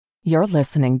You're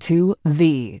listening to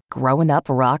the Growing Up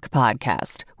Rock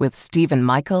podcast with Stephen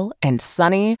Michael and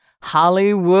Sonny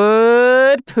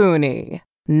Hollywood Pooney.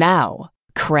 Now,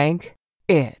 crank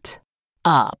it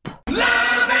up.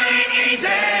 Love ain't easy.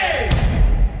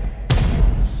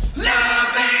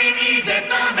 Love ain't easy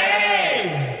for me.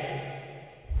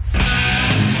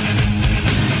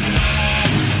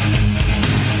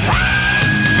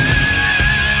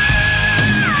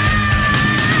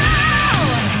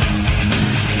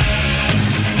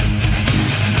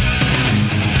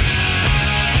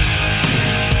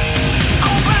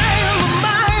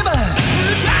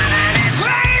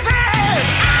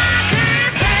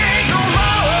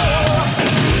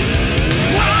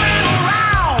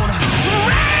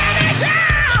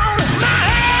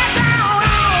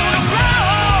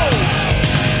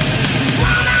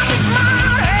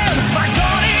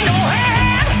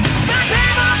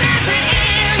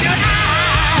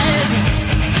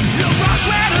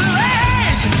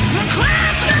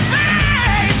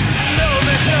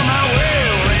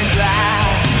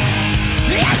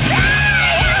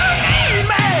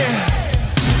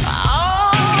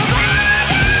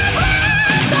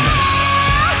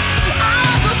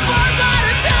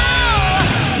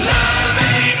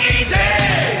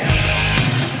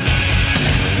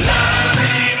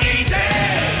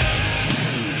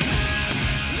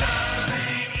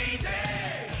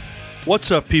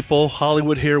 What's up, people?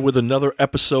 Hollywood here with another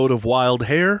episode of Wild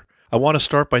Hair. I want to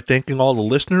start by thanking all the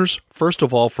listeners, first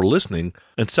of all for listening,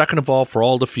 and second of all for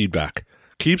all the feedback.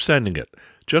 Keep sending it.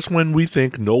 Just when we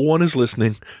think no one is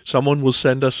listening, someone will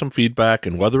send us some feedback,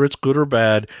 and whether it's good or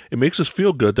bad, it makes us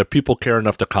feel good that people care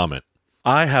enough to comment.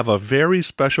 I have a very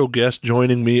special guest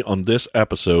joining me on this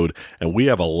episode, and we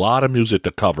have a lot of music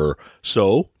to cover,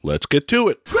 so let's get to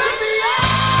it.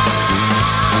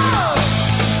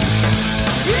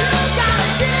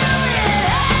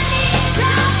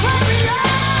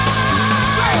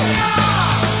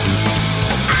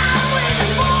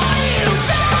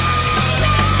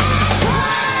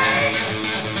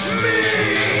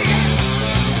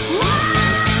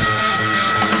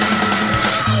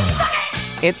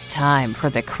 It's time for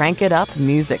the Crank It Up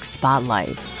Music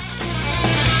Spotlight.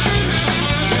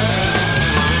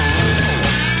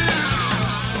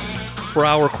 For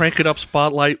our Crank It Up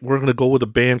Spotlight, we're going to go with a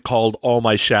band called All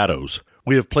My Shadows.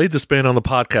 We have played this band on the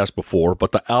podcast before,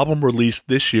 but the album released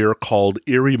this year called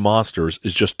Eerie Monsters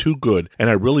is just too good, and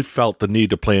I really felt the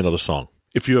need to play another song.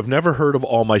 If you have never heard of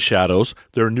All My Shadows,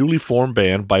 they're a newly formed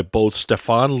band by both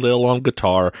Stefan Lill on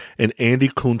guitar and Andy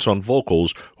Kuntz on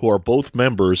vocals, who are both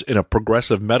members in a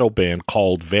progressive metal band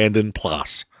called Vanden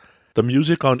Plas. The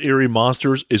music on Eerie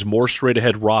Monsters is more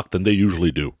straight-ahead rock than they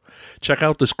usually do. Check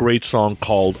out this great song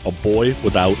called A Boy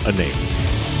Without a Name.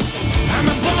 I'm a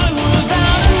boy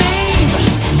without a name.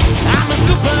 I'm a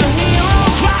superhero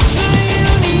across the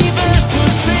universe to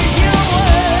save your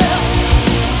world.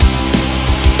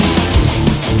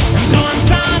 And so I'm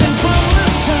starting from the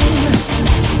sun.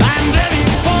 I'm ready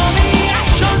for the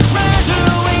action's pressure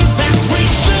waves that's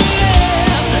reached the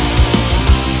end.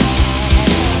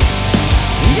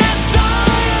 Yes, I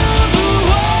am the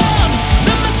one,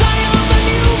 the messiah of the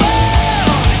new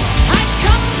world. I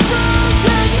come from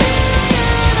 10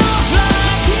 million of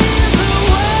light years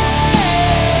away.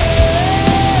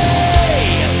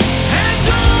 And I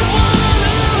don't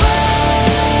wanna wait.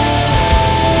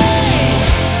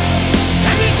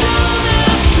 And we don't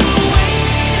have to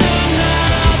wait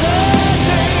another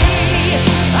day.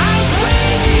 I'll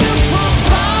bring you from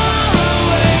far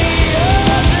away a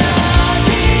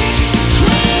bloody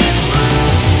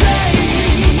Christmas Day.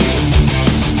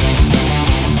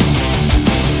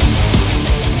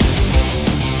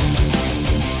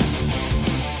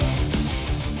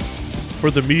 For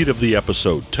the meat of the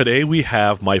episode, today we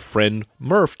have my friend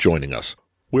Murph joining us.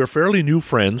 We're fairly new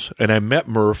friends, and I met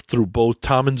Murph through both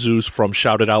Tom and Zeus from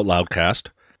Shout It Out Loudcast.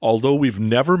 Although we've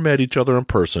never met each other in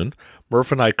person,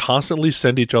 Murph and I constantly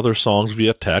send each other songs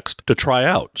via text to try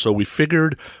out, so we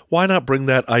figured why not bring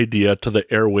that idea to the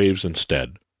airwaves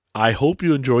instead. I hope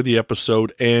you enjoy the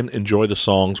episode and enjoy the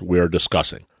songs we're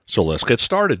discussing. So let's get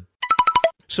started.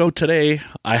 So today,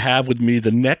 I have with me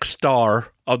the next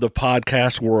star of the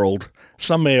podcast world.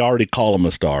 Some may already call him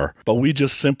a star, but we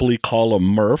just simply call him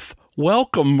Murph.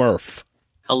 Welcome, Murph.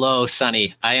 Hello,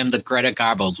 Sonny. I am the Greta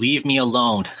Garbo. Leave me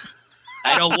alone.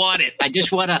 I don't want it. I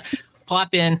just want to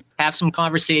pop in, have some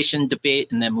conversation,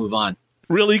 debate, and then move on.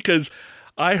 Really? Because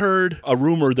I heard a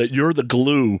rumor that you're the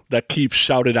glue that keeps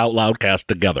Shout It Out Loudcast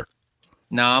together.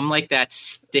 No, I'm like that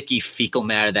sticky fecal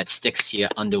matter that sticks to your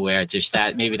underwear. Just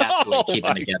that. Maybe that's the way to keep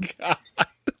it together.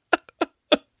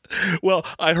 Well,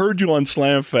 I heard you on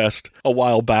Slamfest a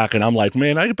while back, and I'm like,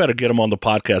 man, I better get him on the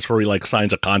podcast before he like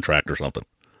signs a contract or something.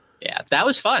 Yeah, that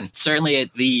was fun.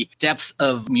 Certainly the depth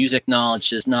of music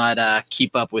knowledge does not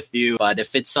keep up with you, but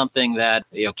if it's something that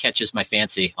catches my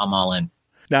fancy, I'm all in.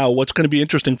 Now, what's going to be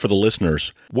interesting for the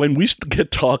listeners, when we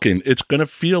get talking, it's going to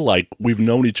feel like we've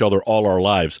known each other all our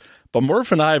lives. But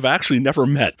Murph and I have actually never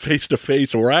met face to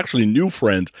face, and we're actually new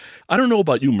friends. I don't know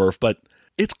about you, Murph, but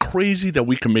it's crazy that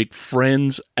we can make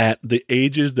friends at the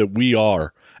ages that we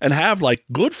are and have like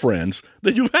good friends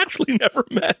that you've actually never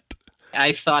met.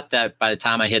 I thought that by the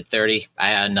time I hit 30, I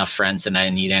had enough friends and I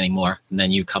didn't need any more. And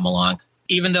then you come along.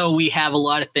 Even though we have a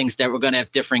lot of things that we're going to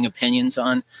have differing opinions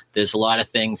on, there's a lot of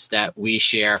things that we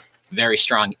share very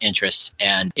strong interests.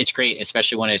 And it's great,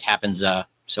 especially when it happens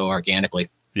so organically.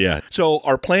 Yeah. So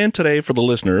our plan today for the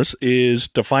listeners is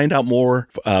to find out more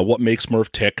what makes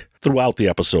Murph tick throughout the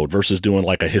episode versus doing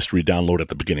like a history download at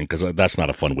the beginning, because that's not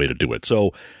a fun way to do it.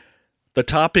 So the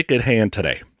topic at hand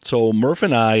today. So Murph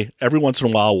and I, every once in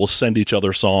a while, will send each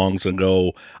other songs and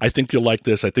go, I think you'll like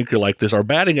this. I think you'll like this. Our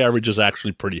batting average is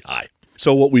actually pretty high.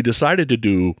 So what we decided to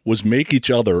do was make each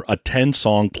other a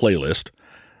 10-song playlist.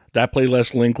 That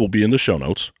playlist link will be in the show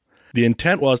notes. The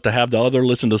intent was to have the other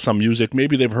listen to some music.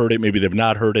 Maybe they've heard it, maybe they've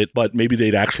not heard it, but maybe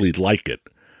they'd actually like it.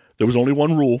 There was only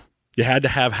one rule. You had to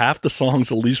have half the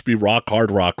songs at least be rock,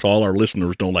 hard rock, so all our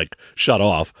listeners don't like shut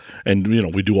off. And,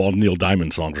 we do all Neil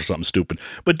Diamond songs or something stupid.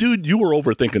 But dude, you were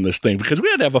overthinking this thing because we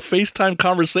had to have a FaceTime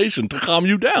conversation to calm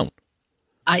you down.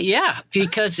 Yeah,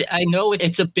 because I know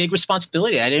it's a big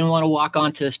responsibility. I didn't want to walk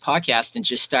onto this podcast and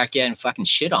just start getting fucking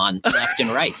shit on left and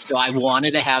right. So I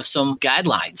wanted to have some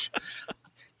guidelines.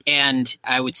 And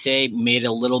I would say made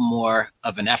a little more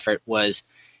of an effort was,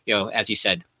 as you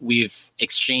said, we've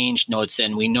exchanged notes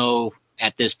and we know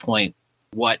at this point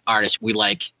what artists we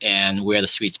like and where the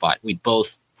sweet spot. We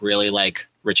both really like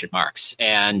Richard Marx.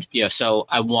 And, so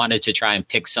I wanted to try and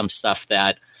pick some stuff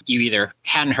that you either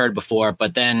hadn't heard before,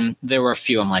 but then there were a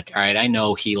few I'm like, all right, I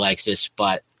know he likes this,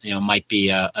 but, might be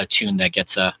a tune that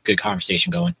gets a good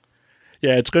conversation going.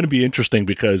 Yeah, it's going to be interesting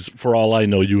because for all I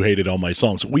know, you hated all my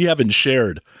songs. We haven't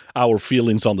shared our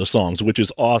feelings on the songs, which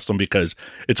is awesome because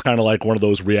it's kind of like one of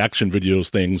those reaction videos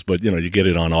things, but, you get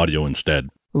it on audio instead.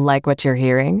 Like what you're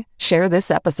hearing? Share this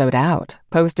episode out.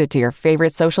 Post it to your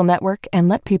favorite social network and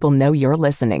let people know you're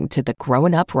listening to the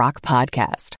Growing Up Rock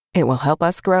podcast. It will help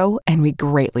us grow, and we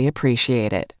greatly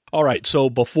appreciate it. All right, so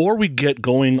before we get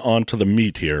going on to the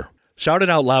meat here, Shout It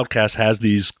Out Loudcast has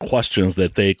these questions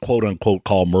that they quote-unquote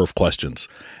call Murph questions.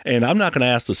 And I'm not going to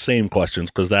ask the same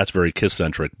questions because that's very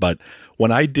Kiss-centric, but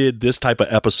when I did this type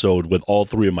of episode with all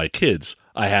three of my kids,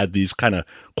 I had these kind of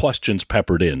questions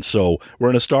peppered in. So we're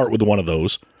going to start with one of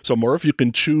those. So Murph, you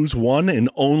can choose one and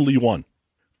only one.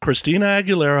 Christina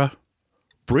Aguilera,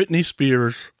 Britney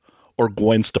Spears, or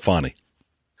Gwen Stefani?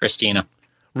 Christina.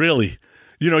 Really?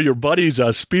 Your buddy's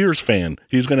a Spears fan.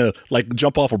 He's going to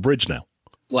jump off a bridge now.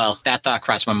 Well, that thought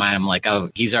crossed my mind. I'm like, oh,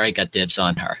 he's already got dibs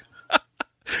on her.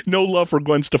 No love for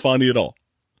Gwen Stefani at all?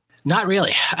 Not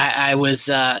really. I was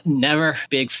never a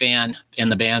big fan in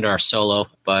the band or solo,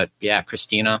 but yeah,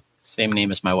 Christina, same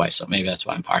name as my wife, so maybe that's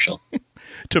why I'm partial.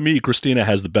 To me, Christina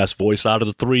has the best voice out of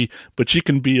the three, but she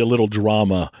can be a little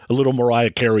drama, a little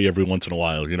Mariah Carey every once in a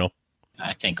while,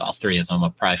 I think all three of them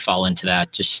will probably fall into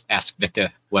that. Just ask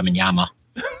Victor Wembanyama.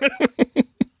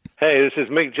 Hey, this is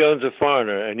Mick Jones of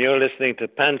Foreigner, and you're listening to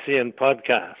Pantheon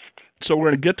Podcast. So we're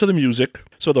going to get to the music.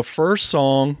 So the first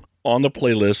song on the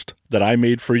playlist that I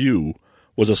made for you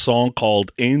was a song called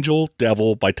Angel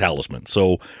Devil by Talisman.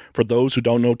 So for those who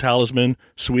don't know Talisman,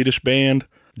 Swedish band,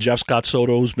 Jeff Scott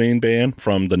Soto's main band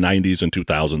from the 90s and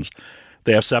 2000s.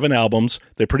 They have 7 albums.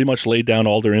 They pretty much laid down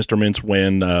all their instruments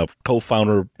when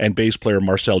co-founder and bass player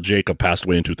Marcel Jacob passed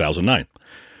away in 2009.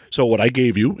 So what I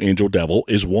gave you, Angel Devil,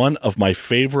 is one of my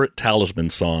favorite Talisman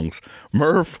songs.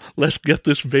 Murph, let's get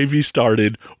this baby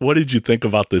started. What did you think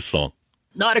about this song?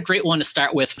 Not a great one to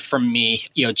start with for me,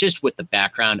 just with the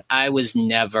background. I was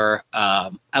never,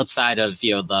 outside of,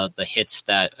 the hits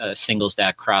that, singles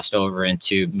that crossed over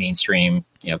into mainstream,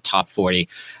 top 40.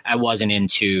 I wasn't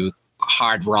into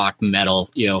hard rock metal,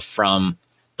 from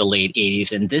the late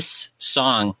 80s. And this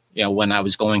song, when I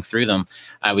was going through them,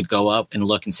 I would go up and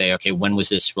look and say, okay, when was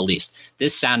this released?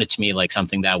 This sounded to me like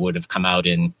something that would have come out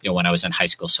in, when I was in high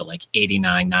school. So like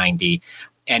 89, 90,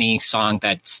 any song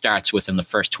that starts within the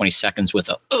first 20 seconds with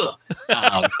a,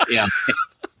 yeah.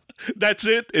 That's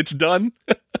it. It's done.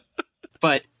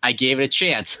 But I gave it a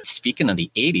chance. Speaking of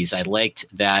the 80s, I liked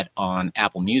that on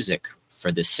Apple Music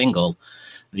for this single,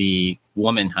 the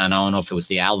woman, and I don't know if it was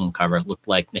the album cover, looked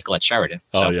like Nicolette Sheridan.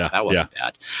 So Oh, yeah, that wasn't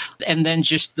bad. And then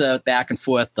just the back and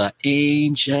forth, the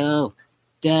angel,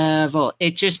 devil.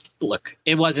 It just, look,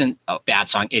 it wasn't a bad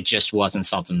song. It just wasn't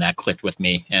something that clicked with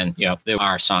me. And, you know, there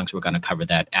are songs we're going to cover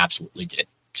that absolutely did,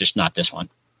 just not this one.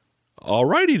 All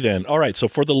righty then. All right, so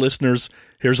for the listeners,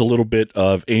 here's a little bit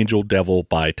of Angel Devil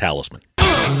by Talisman.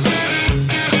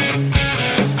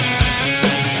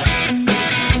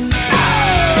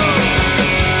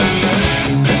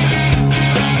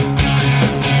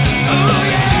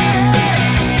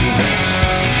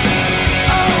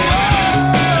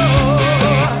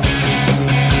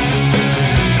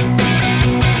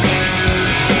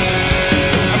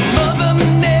 Mother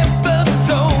never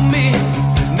told me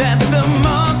that the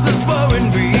monsters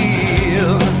weren't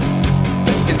real.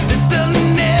 And sister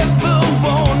never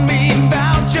warned me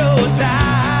about your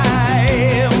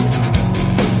time.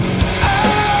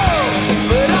 Oh,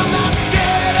 but I'm not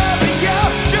scared of you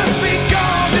just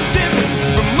because it's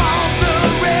different from all the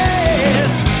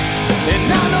rest. And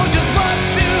I know just what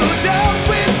to do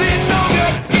with it, no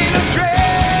good in a dress.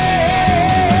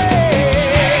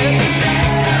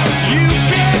 You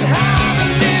can hide a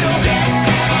little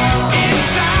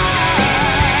inside.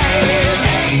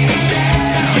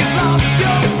 You've lost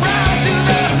your pride to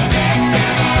the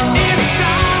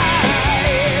inside.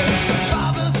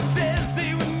 Father says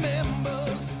he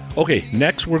remembers. Okay,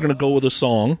 next we're going to go with a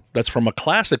song that's from a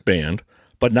classic band,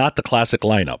 but not the classic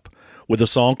lineup, with a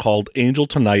song called Angel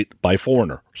Tonight by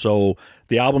Foreigner. So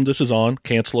the album this is on,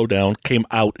 Can't Slow Down, came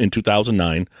out in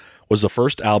 2009, was the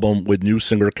first album with new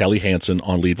singer Kelly Hansen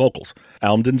on lead vocals.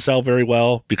 Album didn't sell very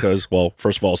well because, well,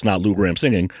 first of all, it's not Lou Gramm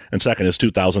singing, and second, it's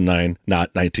 2009,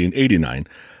 not 1989.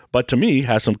 But to me,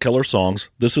 has some killer songs.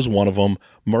 This is one of them.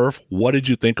 Murph, what did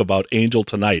you think about Angel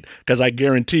Tonight? Because I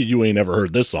guarantee you ain't never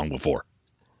heard this song before.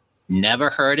 Never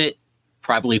heard it.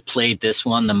 Probably played this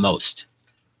one the most.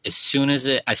 As soon as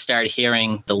I started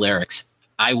hearing the lyrics,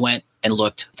 I went and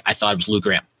looked. I thought it was Lou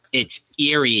Gramm. It's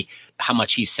eerie how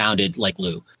much he sounded like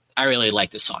Lou. I really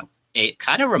like this song. It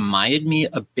kind of reminded me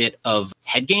a bit of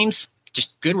Head Games.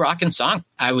 Just good rockin' song.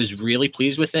 I was really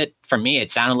pleased with it. For me,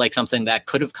 it sounded like something that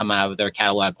could have come out of their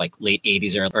catalog like late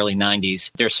 80s or early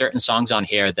 90s. There are certain songs on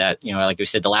here that, you know, like we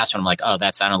said, the last one, I'm like, oh,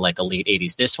 that sounded like a late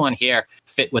 80s. This one here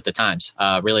fit with the times.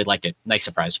 Really liked it. Nice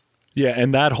surprise. Yeah,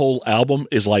 and that whole album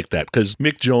is like that because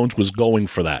Mick Jones was going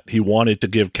for that. He wanted to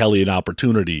give Kelly an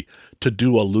opportunity to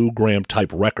do a Lou Gramm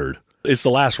type record. It's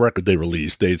the last record they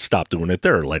released. They stopped doing it.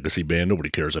 They're a legacy band. Nobody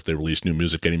cares if they release new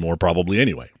music anymore, probably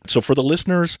anyway. So for the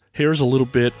listeners, here's a little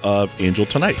bit of Angel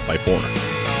Tonight by Foreigner.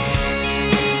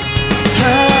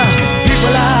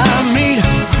 People I meet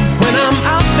when I'm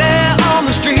out there on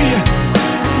the street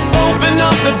open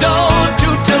up the door to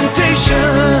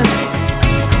temptation,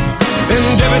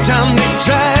 and every time they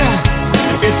try,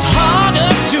 it's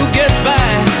harder to get by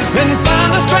and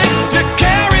find the strength to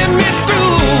carry me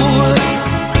through.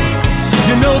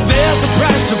 You know there's a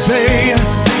price to pay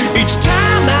each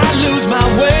time I lose my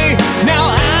way. Now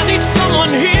I need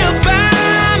someone here by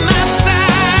my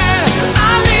side.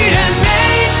 I need an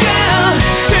angel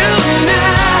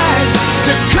tonight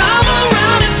to come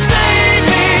around and save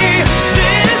me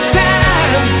this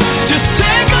time. Just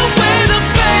take away the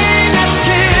pain that's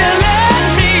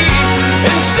killing me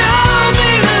and show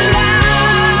me the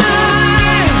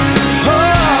light.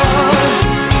 Oh,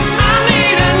 I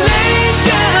need an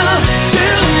angel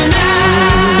tonight.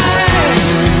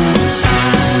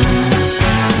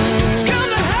 Come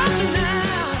to help me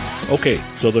now. Okay,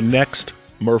 so the next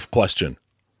Murph question.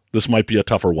 This might be a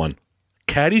tougher one.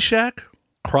 Caddyshack,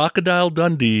 Crocodile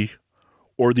Dundee,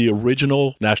 or the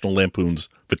original National Lampoon's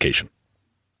Vacation?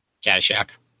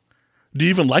 Caddyshack. Do you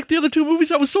even like the other two movies?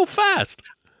 That was so fast.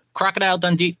 Crocodile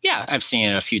Dundee, yeah, I've seen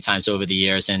it a few times over the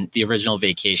years, and the original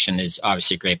Vacation is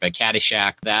obviously great, but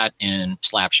Caddyshack, that, and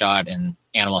Slapshot, and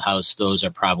Animal House, those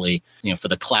are probably, you know, for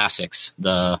the classics,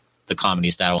 the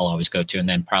comedies that I'll always go to, and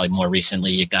then probably more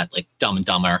recently, you got like Dumb and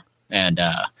Dumber, and,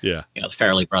 Yeah. you know, the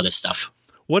Farrelly Brothers stuff.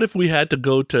 What if we had to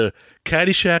go to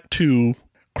Caddyshack 2,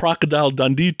 Crocodile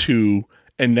Dundee 2,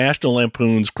 and National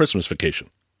Lampoon's Christmas Vacation?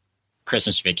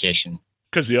 Christmas Vacation.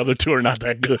 Because the other two are not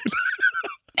that good.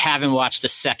 Haven't watched a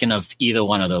second of either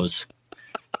one of those.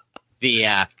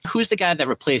 The who's the guy that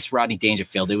replaced Rodney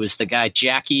Dangerfield? It was the guy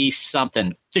Jackie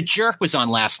something. The Jerk was on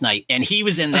last night, and he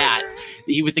was in that.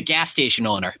 He was the gas station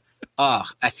owner. Oh,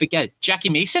 I forget. Jackie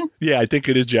Mason? Yeah, I think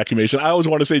it is Jackie Mason. I always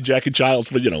want to say Jackie Childs,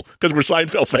 but, you know, because we're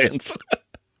Seinfeld fans.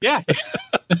 Yeah.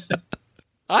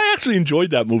 I actually enjoyed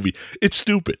that movie. It's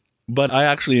stupid, but I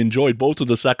actually enjoyed both of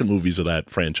the second movies of that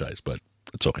franchise, but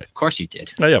it's okay. Of course you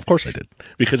did. Oh, yeah, of course I did,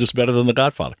 because it's better than The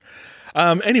Godfather.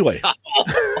 Anyway,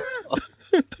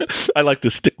 I like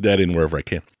to stick that in wherever I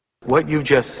can. What you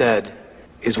just said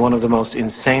is one of the most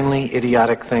insanely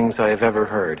idiotic things I have ever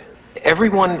heard.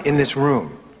 Everyone in this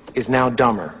room is now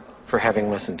dumber for having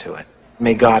listened to it.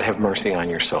 May God have mercy on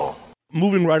your soul.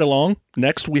 Moving right along,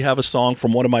 next we have a song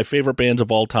from one of my favorite bands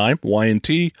of all time,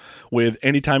 Y&T, with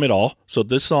Anytime at All. So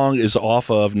this song is off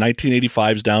of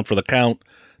 1985's Down for the Count,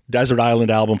 Desert Island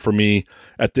album for me.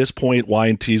 At this point,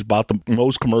 Y&T is about the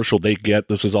most commercial they get.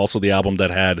 This is also the album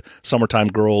that had Summertime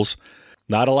Girls.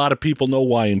 Not a lot of people know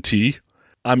Y&T.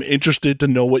 I'm interested to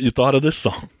know what you thought of this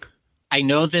song. I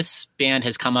know this band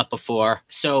has come up before,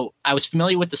 so I was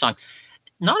familiar with the song.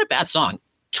 Not a bad song.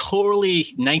 Totally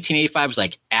 1985 was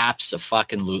like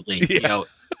abso-fucking-lutely. Yeah. You know,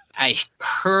 I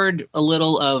heard a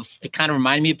little of, it kind of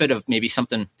reminded me a bit of maybe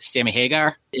something Sammy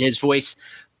Hagar, his voice,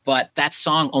 but that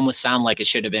song almost sounded like it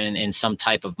should have been in some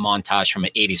type of montage from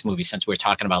an 80s movie, since we're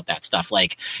talking about that stuff,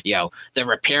 like, you know, the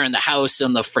repairing the house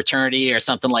and the fraternity or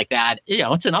something like that. You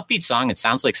know, it's an upbeat song. It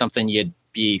sounds like something you'd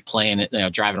be playing, you know,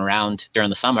 driving around during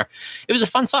the summer. It was a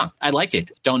fun song. I liked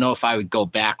it. Don't know if I would go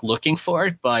back looking for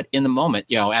it, but in the moment,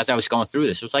 you know, as I was going through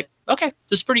this, it was like, okay,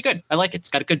 this is pretty good. I like it. It's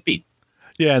got a good beat.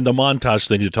 Yeah, and the montage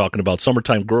thing you're talking about,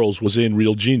 Summertime Girls, was in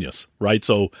Real Genius, right?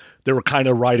 So they were kind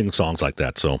of writing songs like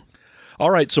that. So,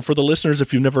 all right, so for the listeners,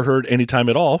 if you've never heard Anytime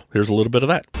at All, here's a little bit of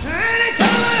that.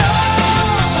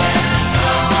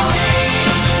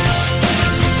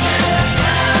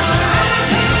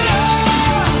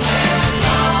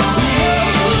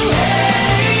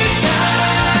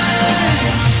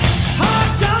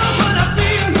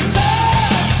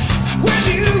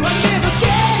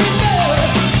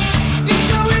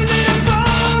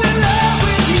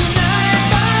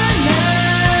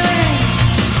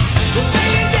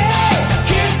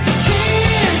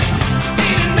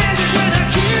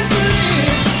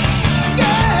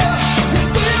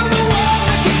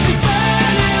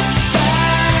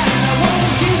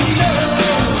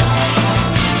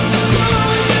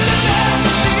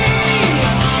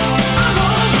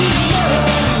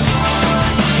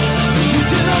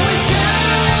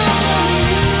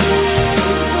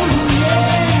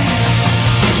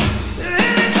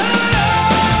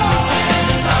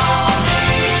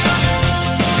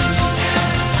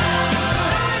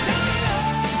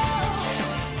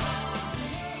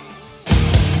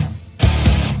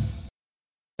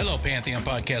 Pantheon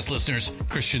podcast listeners,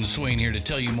 Christian Swain here to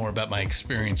tell you more about my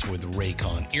experience with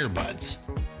Raycon earbuds.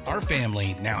 Our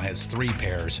family now has 3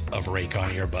 pairs of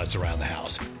Raycon earbuds around the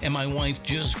house, and my wife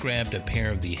just grabbed a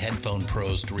pair of the Headphone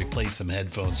Pros to replace some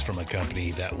headphones from a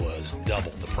company that was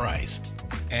double the price.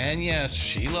 And yes,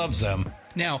 she loves them.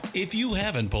 Now, if you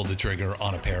haven't pulled the trigger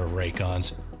on a pair of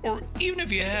Raycons, or even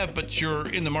if you have, but you're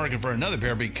in the market for another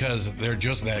pair because they're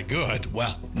just that good,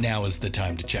 well, now is the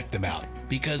time to check them out,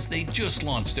 because they just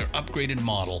launched their upgraded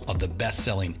model of the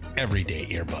best-selling everyday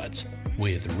earbuds.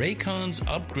 With Raycon's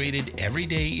upgraded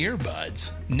everyday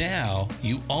earbuds, now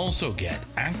you also get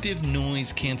active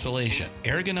noise cancellation,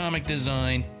 ergonomic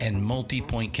design, and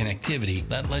multi-point connectivity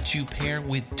that lets you pair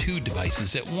with 2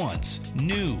 devices at once.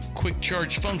 New quick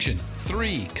charge function,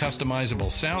 3 customizable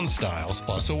sound styles,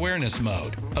 plus awareness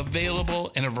mode.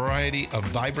 Available in a variety of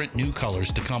vibrant new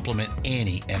colors to complement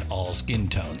any and all skin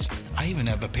tones. I even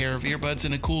have a pair of earbuds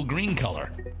in a cool green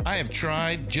color. I have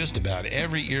tried just about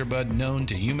every earbud known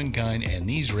to humankind, and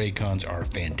these Raycons are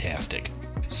fantastic.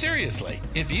 Seriously,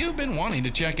 if you've been wanting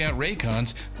to check out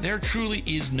Raycons, there truly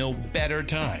is no better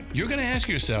time. You're going to ask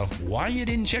yourself why you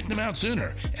didn't check them out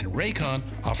sooner, and Raycon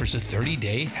offers a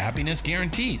 30-day happiness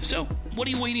guarantee. So what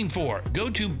are you waiting for? Go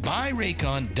to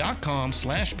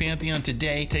buyraycon.com/Pantheon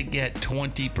today to get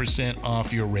 20%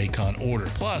 off your Raycon order,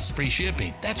 plus free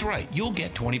shipping. That's right, you'll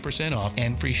get 20% off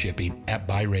and free shipping at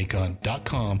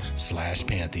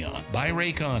buyraycon.com/Pantheon.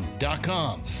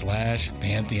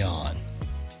 buyraycon.com/Pantheon.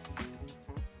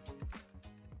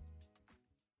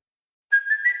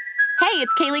 Hey,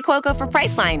 it's Kaylee Cuoco for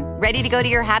Priceline. Ready to go to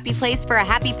your happy place for a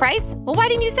happy price? Well, why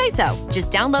didn't you say so?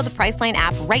 Just download the Priceline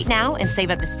app right now and save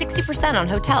up to 60% on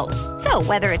hotels. So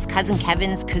whether it's Cousin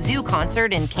Kevin's Kazoo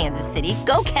Concert in Kansas City,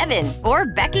 go Kevin, or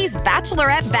Becky's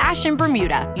Bachelorette Bash in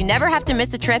Bermuda, you never have to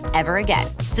miss a trip ever again.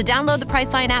 So download the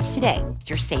Priceline app today.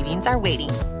 Your savings are waiting.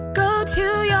 Go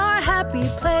to your happy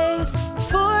place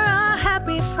for a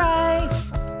happy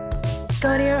price.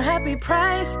 Go to your happy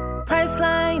price,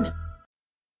 Priceline.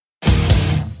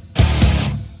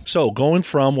 So, going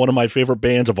from one of my favorite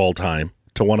bands of all time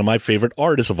to one of my favorite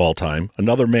artists of all time,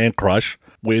 another man crush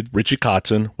with Richie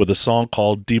Kotzen with a song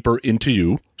called Deeper Into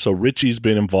You. So, Richie's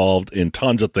been involved in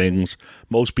tons of things.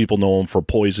 Most people know him for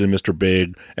Poison, Mr.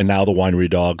 Big, and now the Winery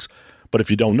Dogs. But if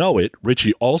you don't know it,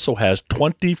 Richie also has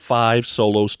 25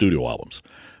 solo studio albums.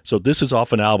 So this is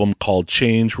off an album called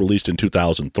Change, released in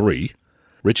 2003.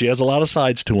 Richie has a lot of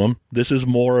sides to him. This is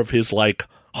more of his like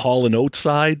Hall & Oates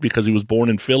side because he was born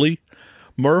in Philly.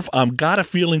 Murph, I've got a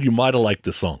feeling you might have liked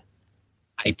this song.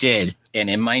 I did. And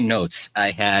in my notes,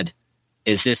 I had,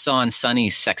 is this on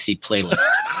Sonny's sexy playlist?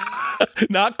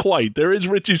 Not quite. There is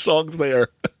Richie songs there.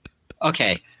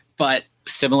 Okay. But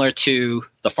similar to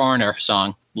the Foreigner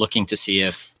song, looking to see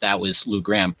if that was Lou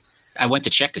Gramm, I went to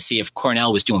check to see if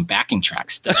Cornell was doing backing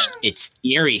tracks. It's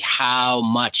eerie how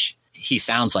much he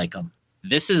sounds like him.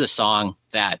 This is a song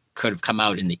that could have come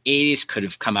out in the 80s, could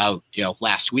have come out,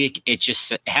 last week. It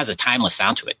just has a timeless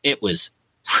sound to it. It was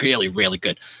really, really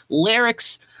good.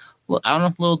 Lyrics, well, I don't know,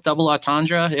 a little double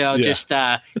entendre, just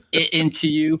into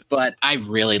you. But I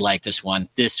really like this one.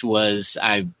 This was,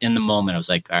 in the moment, I was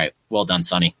like, all right, well done,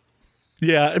 Sonny.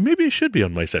 Yeah, and maybe it should be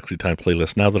on my Sexy Time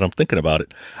playlist now that I'm thinking about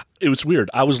it. It was weird.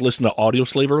 I was listening to Audio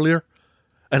Slave earlier,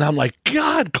 and I'm like,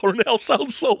 God, Cornell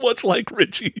sounds so much like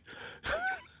Richie.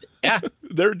 Yeah.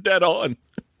 They're dead on.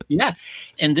 Yeah.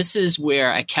 And this is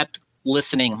where I kept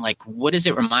listening, like, what does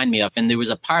it remind me of? And there was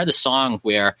a part of the song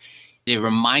where it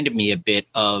reminded me a bit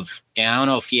of, and I don't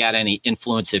know if he had any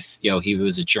influence if, he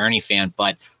was a Journey fan,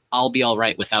 but I'll Be All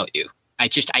Right Without You. I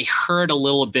heard a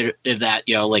little bit of that,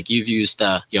 like you've used,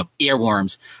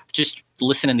 earworms, just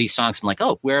listening to these songs. I'm like,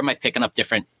 oh, where am I picking up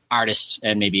different artists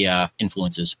and maybe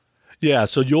influences? Yeah.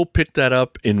 So you'll pick that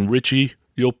up in Richie.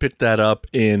 You'll pick that up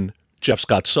in Jeff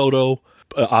Scott Soto.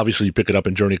 Obviously you pick it up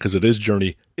in Journey because it is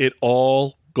Journey. It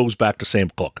all goes back to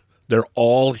Sam Cooke. They're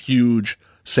all huge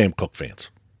Sam Cooke fans.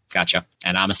 Gotcha.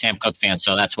 And I'm a Sam Cooke fan,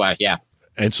 so that's why, yeah.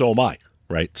 And so am I,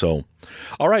 right? So,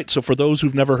 all right. So for those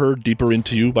who've never heard Deeper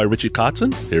Into You by Richie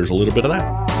Kotzen, here's a little bit of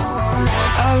that.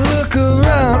 I look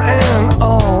around and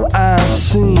all I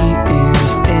see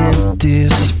is empty,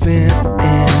 spent,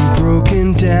 and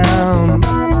broken down.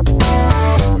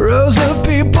 Rows of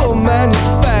people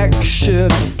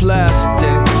manufactured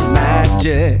plastic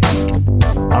magic.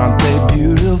 Aren't they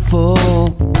beautiful?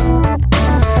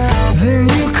 Then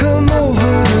you come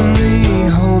over to me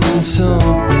holding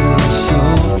something so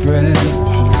fresh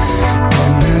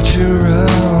and natural.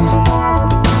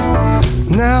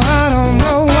 Now I don't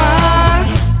know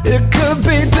why it could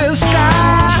be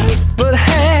disguised, but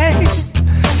hey,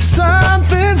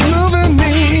 something's moving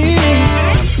me.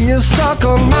 You're stuck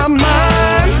on my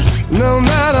mind, no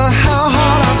matter how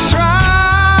hard I try.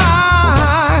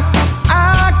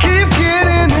 I keep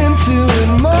getting into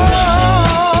it more.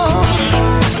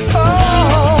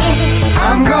 Oh,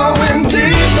 I'm going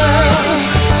deeper.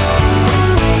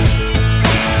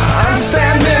 I'm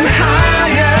standing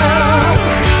higher.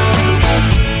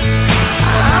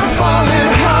 I'm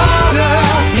falling harder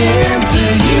into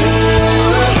you.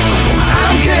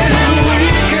 I'm getting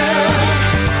weaker.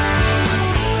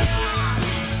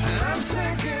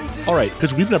 All right,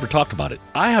 because we've never talked about it.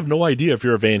 I have no idea if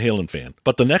you're a Van Halen fan,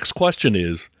 but the next question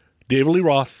is David Lee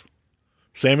Roth,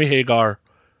 Sammy Hagar,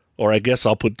 or I guess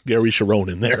I'll put Gary Sharon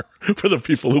in there for the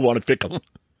people who want to pick them.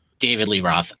 David Lee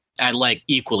Roth. I like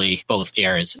equally both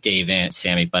eras, Dave and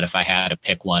Sammy, but if I had to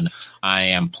pick one, I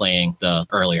am playing the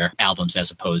earlier albums as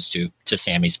opposed to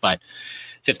Sammy's. But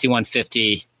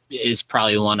 5150 is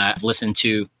probably the one I've listened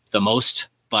to the most,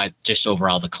 but just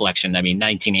overall the collection. I mean,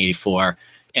 1984,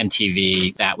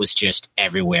 MTV, that was just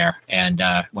everywhere. And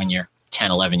when you're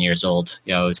 10, 11 years old,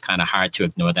 it was kind of hard to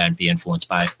ignore that and be influenced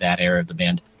by that era of the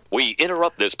band. We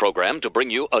interrupt this program to bring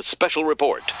you a special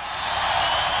report.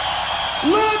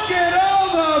 Look at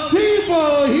all the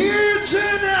people here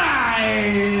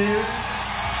tonight.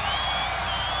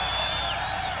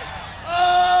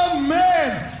 Oh,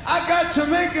 man. I got to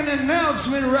make an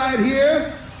announcement right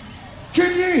here.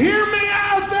 Can you hear me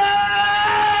out there?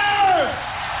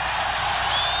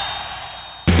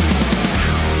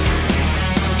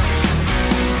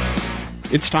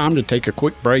 It's time to take a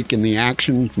quick break in the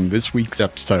action from this week's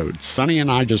episode. Sonny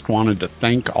and I just wanted to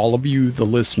thank all of you, the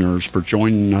listeners, for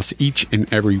joining us each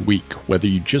and every week. Whether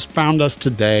you just found us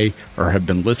today or have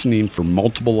been listening for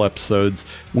multiple episodes,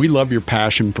 we love your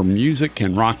passion for music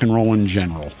and rock and roll in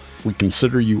general. We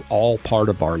consider you all part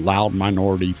of our Loud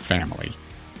Minority family.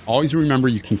 Always remember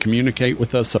you can communicate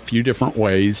with us a few different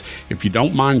ways. If you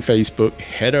don't mind Facebook,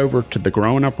 head over to the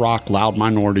Growing Up Rock Loud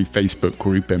Minority Facebook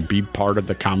group and be part of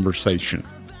the conversation.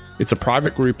 It's a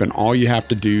private group and all you have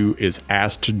to do is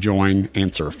ask to join,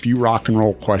 answer a few rock and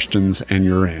roll questions, and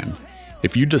you're in.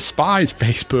 If you despise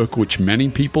Facebook, which many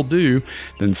people do,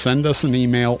 then send us an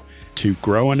email to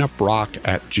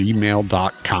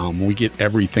growinguprock@gmail.com. We get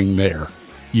everything there.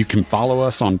 You can follow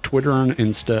us on Twitter and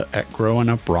Insta at Growing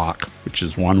Up Rock, which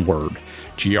is one word.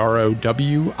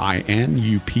 GROWINUPROCK.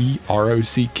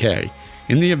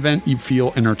 In the event you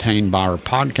feel entertained by our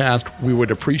podcast, we would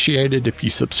appreciate it if you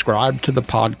subscribe to the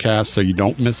podcast so you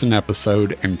don't miss an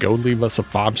episode, and go leave us a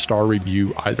 5-star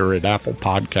review either at Apple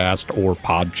Podcast or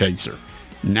Podchaser.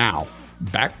 Now,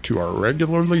 back to our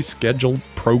regularly scheduled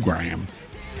program.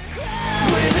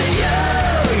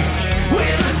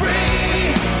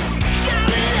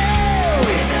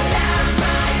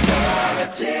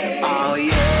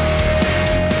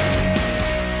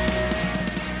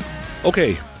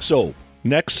 Okay, so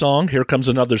next song, here comes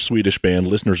another Swedish band.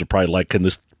 Listeners are probably like, can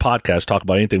this podcast talk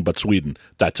about anything but Sweden?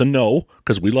 That's a no,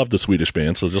 because we love the Swedish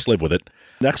band, so just live with it.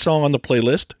 Next song on the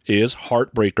playlist is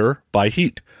Heartbreaker by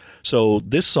Heat. So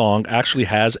this song actually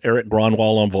has Eric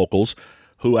Gronwall on vocals,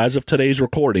 who, as of today's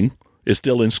recording, is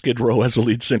still in Skid Row as a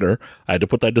lead singer. I had to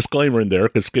put that disclaimer in there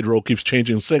because Skid Row keeps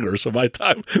changing singers, so by the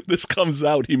time this comes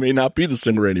out, he may not be the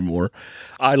singer anymore.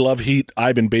 I love Heat.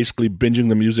 I've been basically binging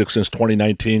the music since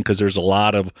 2019 because there's a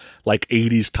lot of like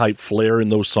 80s type flair in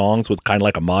those songs with kind of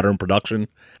like a modern production.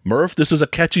 Murph, this is a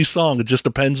catchy song. It just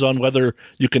depends on whether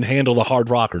you can handle the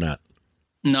hard rock or not.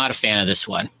 Not a fan of this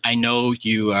one. I know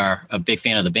you are a big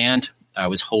fan of the band. I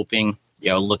was hoping,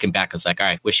 looking back, I was like, all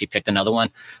right, wish he picked another one.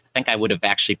 I think I would have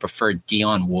actually preferred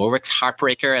Dionne Warwick's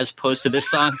Heartbreaker as opposed to this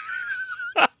song.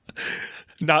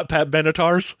 Not Pat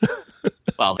Benatar's?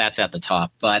 Well, that's at the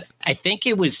top. But I think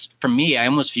it was, for me, I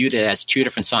almost viewed it as two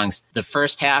different songs. The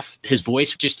first half, his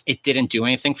voice it didn't do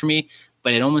anything for me.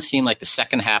 But it almost seemed like the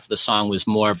second half of the song was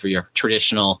more of your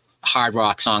traditional hard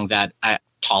rock song that I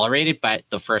tolerated. But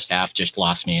the first half just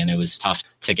lost me, and it was tough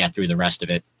to get through the rest of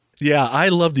it. Yeah, I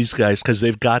love these guys because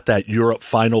they've got that Europe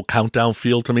Final Countdown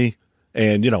feel to me.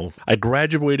 And, I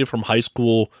graduated from high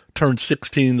school, turned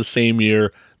 16 the same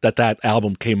year that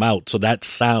album came out. So that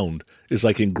sound is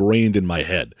like ingrained in my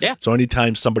head. Yeah. So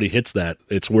anytime somebody hits that,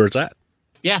 it's where it's at.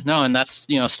 Yeah, no, and that's,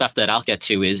 stuff that I'll get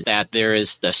to is that there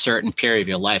is a certain period of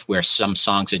your life where some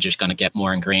songs are just going to get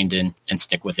more ingrained in and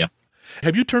stick with you.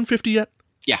 Have you turned 50 yet?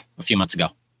 Yeah, a few months ago.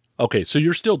 Okay, so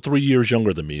you're still 3 years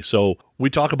younger than me. So we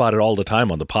talk about it all the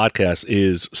time on the podcast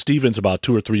is Steven's about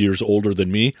 2 or 3 years older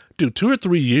than me. Dude, 2 or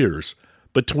 3 years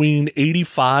between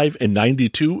 85 and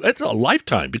 92, that's a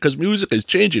lifetime because music is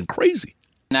changing crazy.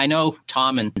 And I know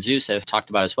Tom and Zeus have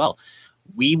talked about as well.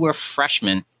 We were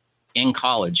freshmen in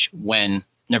college when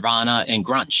Nirvana and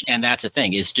grunge. And that's the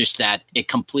thing, is just that it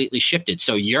completely shifted.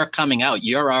 So you're coming out,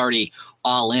 you're already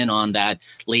all in on that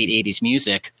late 80s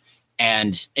music.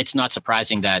 And it's not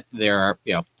surprising that there are,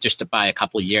 just by a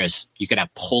couple of years, you could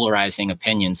have polarizing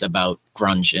opinions about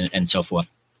grunge and so forth.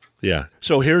 Yeah.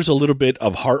 So here's a little bit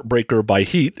of Heartbreaker by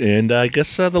Heat, and I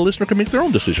guess the listener can make their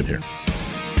own decision here.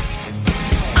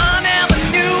 I never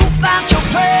knew about your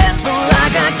plans, but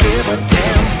like I give a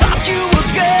damn. Thought you were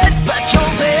good, but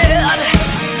you're bad.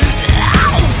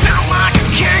 I felt like a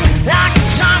king, like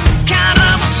some kind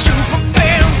of a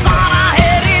superman. Thought I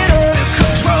had it under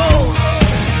control.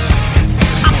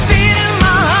 I'm feeding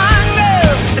my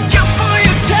hunger just for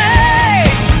your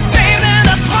taste, baby.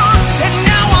 That's wrong, and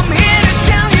now I'm here to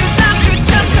tell you that you're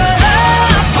just a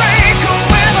heartbreaker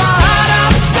with a heart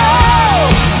of stone.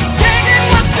 Taking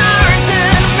what's ours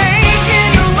and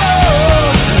making it roll.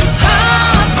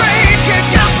 Heartbreaker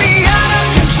got me out of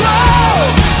control.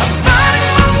 I'm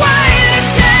finding my way to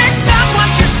take back what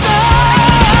you stole.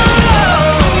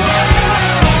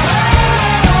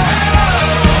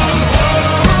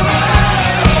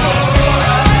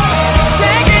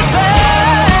 Take it back.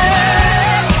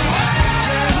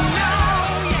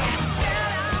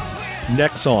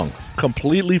 Next song,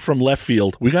 completely from left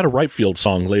field. We got a right field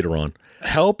song later on.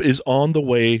 Help is on the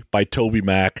Way by Toby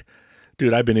Mac.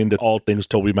 Dude, I've been into all things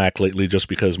Toby Mac lately just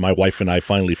because my wife and I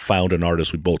finally found an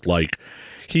artist we both like.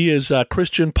 He is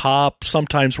Christian pop,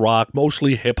 sometimes rock,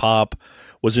 mostly hip-hop,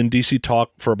 was in DC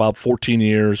Talk for about 14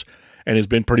 years, and has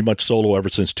been pretty much solo ever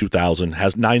since 2000.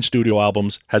 Has 9 studio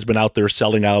albums, has been out there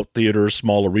selling out theaters,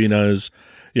 small arenas,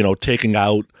 taking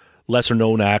out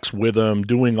lesser-known acts with him,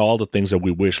 doing all the things that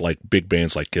we wish like big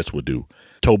bands like Kiss would do.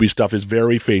 Toby's stuff is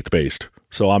very faith-based,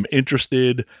 so I'm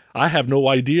interested. I have no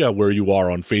idea where you are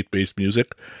on faith-based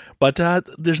music, but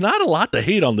there's not a lot to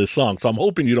hate on this song, so I'm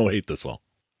hoping you don't hate this song.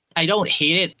 I don't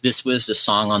hate it. This was the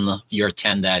song on the year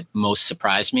 10 that most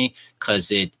surprised me because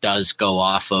it does go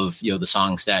off of, the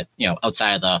songs that,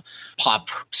 outside of the pop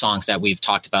songs that we've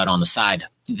talked about on the side.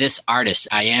 This artist,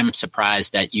 I am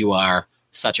surprised that you are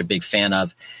such a big fan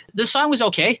of. The song was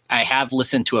okay. I have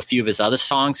listened to a few of his other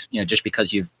songs, just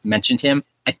because you've mentioned him.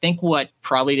 I think what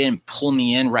probably didn't pull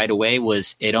me in right away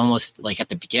was it almost like at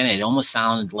the beginning, it almost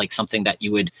sounded like something that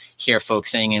you would hear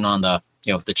folks singing on the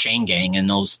Chain Gang in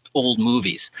those old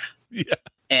movies. Yeah.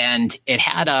 And it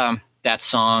had that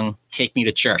song, Take Me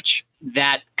to Church.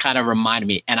 That kind of reminded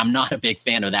me, and I'm not a big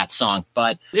fan of that song,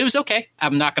 but it was okay.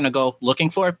 I'm not going to go looking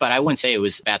for it, but I wouldn't say it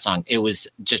was a bad song. It was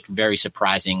just very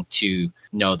surprising to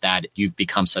know that you've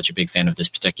become such a big fan of this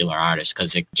particular artist,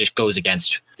 because it just goes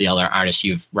against the other artists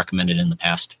you've recommended in the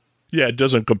past. Yeah, it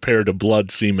doesn't compare to Blood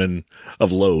Semen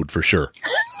of Load for sure.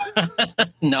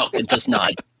 No, it does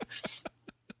not.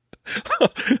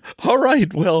 All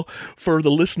right. Well, for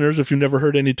the listeners, if you've never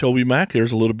heard any Toby Mac,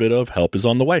 here's a little bit of Help Is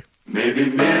on the Way. Maybe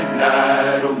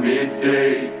midnight or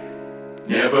midday,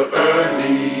 never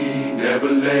early, never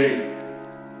late.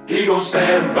 He gon'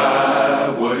 stand by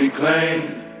what he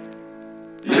claimed,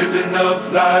 lived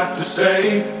enough life to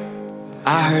say,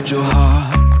 I heard your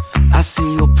heart, I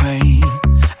see your pain,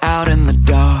 out in the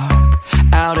dark,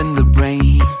 out in the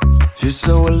rain. Feel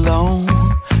so alone,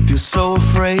 feel so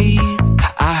afraid.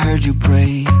 I heard you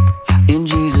pray in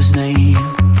Jesus' name.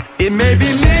 It may be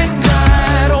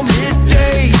midnight or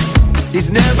midday, it's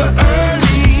never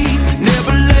early,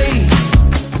 never late.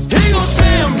 He gon'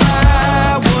 stand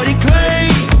by what he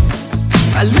claimed.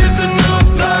 I lived enough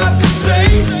life to say,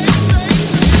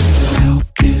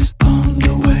 help is on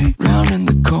the way, round in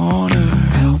the corner.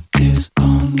 Help is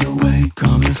on the way,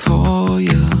 coming for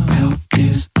you. Help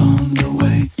is on the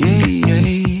way, yeah,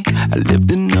 yeah. I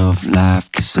lived enough life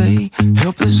to say,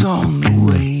 help is on the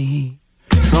way.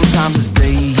 Sometimes it's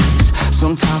days,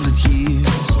 sometimes it's years,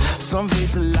 some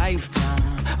face a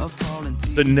lifetime of falling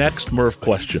tears. The next Murph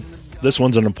question. This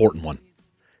one's an important one.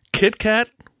 Kit Kat,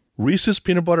 Reese's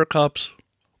Peanut Butter Cups,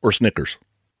 or Snickers?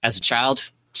 As a child,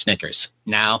 Snickers.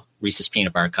 Now, Reese's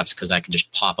Peanut Butter Cups, because I can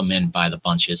just pop them in by the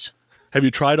bunches. Have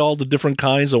you tried all the different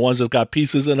kinds, the ones that got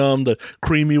pieces in them, the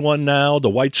creamy one now, the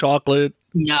white chocolate?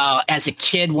 No, as a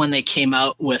kid, when they came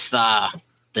out with the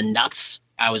nuts,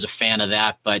 I was a fan of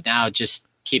that. But now, just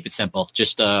keep it simple.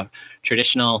 Just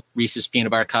traditional Reese's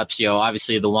Peanut Butter Cups.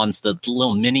 Obviously the ones, the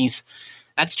little minis.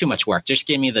 That's too much work. Just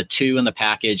give me the 2 in the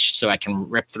package so I can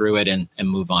rip through it and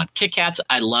move on. Kit Kats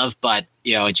I love, but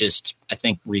I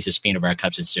think Reese's Peanut Butter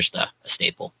Cups is just a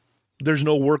staple. There's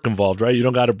no work involved, right? You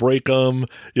don't got to break them.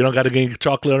 You don't got to get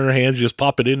chocolate on your hands. You just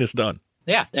pop it in. It's done.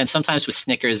 Yeah, and sometimes with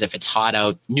Snickers, if it's hot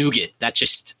out, nougat, that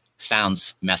just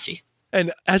sounds messy.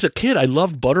 And as a kid, I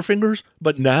loved Butterfingers,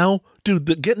 but now,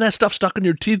 dude, getting that stuff stuck in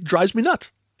your teeth drives me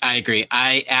nuts. I agree.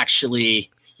 I actually,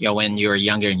 when you were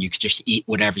younger and you could just eat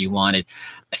whatever you wanted,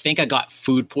 I think I got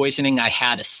food poisoning. I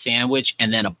had a sandwich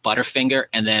and then a Butterfinger,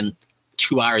 and then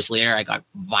 2 hours later, I got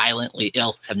violently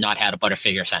ill. Have not had a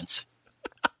Butterfinger since.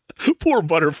 Poor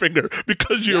Butterfinger.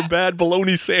 Because your bad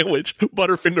bologna sandwich,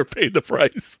 Butterfinger paid the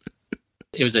price.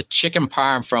 It was a chicken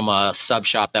parm from a sub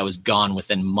shop that was gone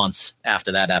within months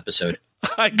after that episode.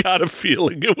 I got a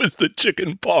feeling it was the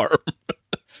chicken parm.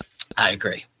 I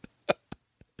agree.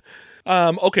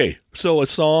 Okay, so a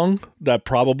song that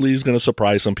probably is going to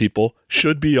surprise some people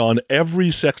should be on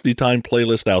every Sexy Time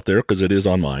playlist out there, because it is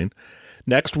on mine.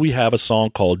 Next, we have a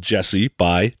song called Jesse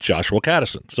by Joshua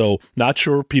Caddison. So, not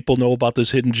sure people know about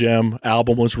this hidden gem.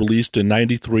 Album was released in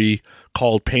 93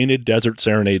 called Painted Desert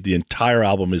Serenade. The entire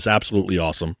album is absolutely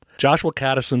awesome. Joshua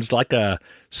Caddison's like a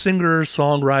singer,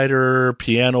 songwriter,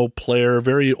 piano player,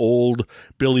 very old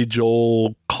Billy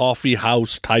Joel, coffee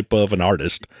house type of an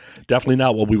artist. Definitely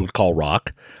not what we would call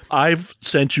rock. I've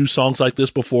sent you songs like this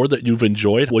before that you've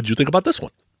enjoyed. What'd you think about this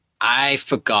one? I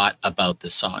forgot about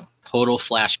this song. Total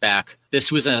flashback.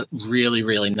 This was a really,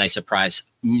 really nice surprise.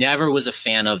 Never was a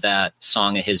fan of that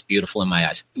song of his, Beautiful in My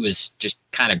Eyes. It was just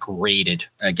kind of grated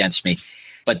against me.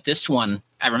 But this one,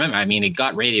 I remember, it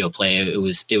got radio play. It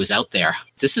was out there.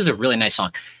 This is a really nice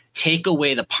song. Take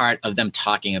away the part of them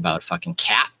talking about fucking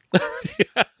cat.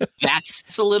 Yeah.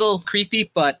 It's a little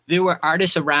creepy, but there were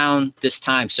artists around this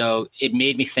time. So it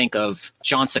made me think of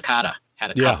John Cicada.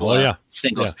 Had a couple of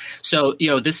singles. Yeah.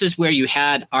 So, this is where you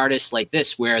had artists like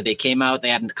this, where they came out, they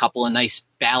had a couple of nice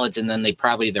ballads, and then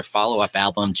their follow-up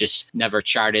album just never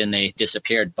charted and they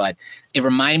disappeared. But it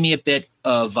reminded me a bit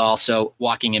of also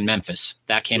Walking in Memphis.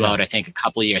 That came out, I think, a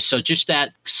couple of years. So just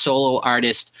that solo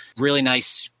artist, really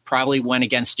nice, probably went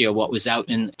against, what was out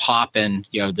in pop, and,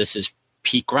 this is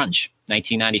peak grunge.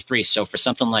 1993. So for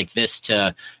something like this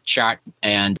to chart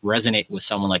and resonate with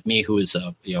someone like me, who is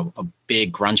a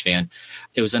big grunge fan,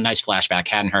 it was a nice flashback.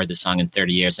 Hadn't heard this song in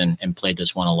 30 years and played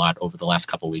this one a lot over the last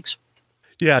couple of weeks.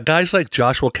 Yeah, guys like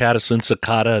Joshua Caddison,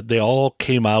 Cicada, they all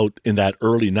came out in that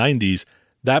early 90s.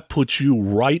 That puts you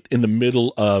right in the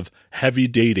middle of heavy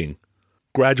dating,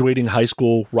 graduating high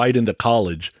school, right into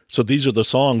college. So these are the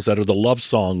songs that are the love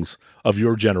songs of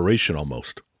your generation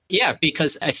almost. Yeah,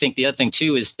 because I think the other thing,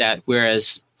 too, is that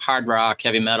whereas hard rock,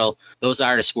 heavy metal, those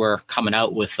artists were coming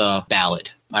out with a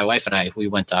ballad. My wife and I, we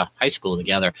went to high school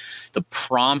together. The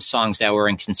prom songs that were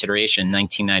in consideration in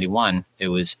 1991, it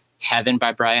was Heaven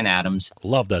by Bryan Adams.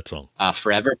 Love that song.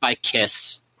 Forever by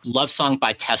Kiss. Love Song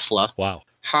by Tesla. Wow.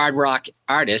 Hard rock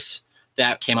artists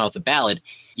that came out with the ballad.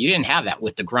 You didn't have that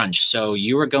with the grunge. So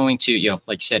you were going to,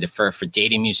 like you said, for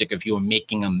dating music, if you were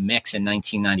making a mix in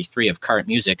 1993 of current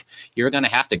music, you were going to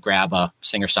have to grab a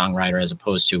singer-songwriter as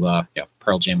opposed to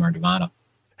Pearl Jam or Nirvana.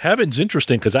 Heaven's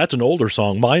interesting because that's an older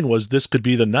song. Mine was This Could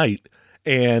Be the Night,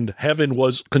 and Heaven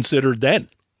was considered then.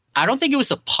 I don't think it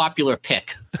was a popular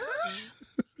pick.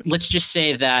 Let's just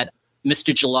say that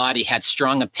Mr. Gelati had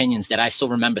strong opinions that I still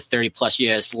remember 30 plus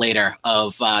years later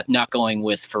of not going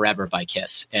with Forever by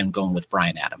Kiss and going with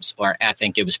Bryan Adams. Or I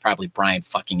think it was probably Bryan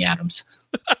fucking Adams.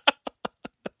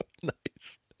 Nice.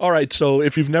 All right. So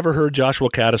if you've never heard Joshua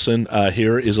Caddison,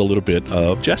 here is a little bit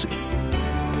of Jesse.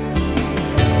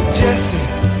 Jesse,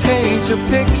 paint your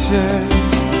pictures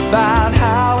about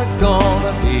how it's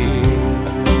gonna be.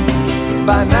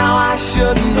 By now I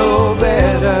should know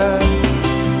better.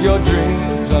 Your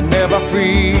dreams are never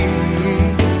free.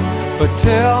 But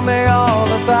tell me all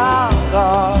about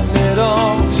our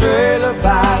little trailer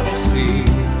by the sea.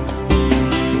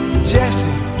 Jesse,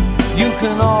 you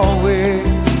can always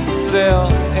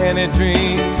sell any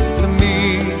dream to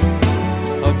me.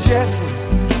 Oh, Jesse,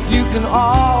 you can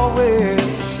always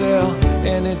sell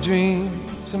any dream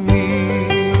to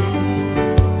me.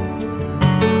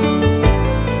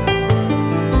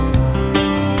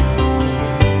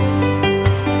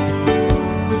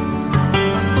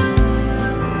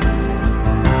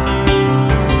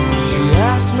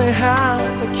 Me how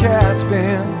the cat's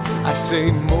been. I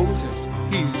say Moses,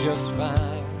 he's just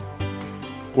fine.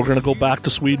 We're going to go back to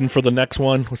Sweden for the next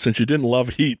one. Since you didn't love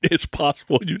Heat, it's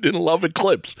possible you didn't love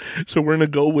Eclipse. So we're going to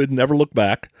go with Never Look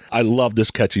Back. I love this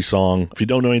catchy song. If you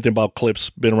don't know anything about Eclipse,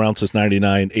 been around since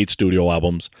 99, 8 studio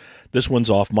albums. This one's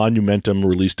off Monumentum,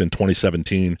 released in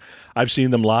 2017. I've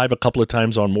seen them live a couple of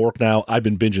times on Mork now. I've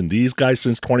been binging these guys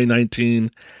since 2019,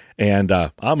 and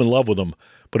I'm in love with them.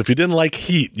 But if you didn't like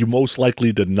Heat, you most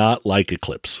likely did not like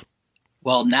Eclipse.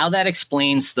 Well, now that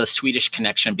explains the Swedish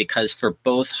connection, because for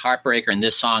both Heartbreaker and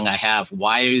this song I have,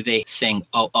 why do they sing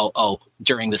 "oh, oh, oh"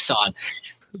 during the song?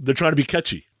 They're trying to be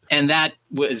catchy. And that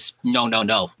was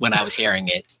no when I was hearing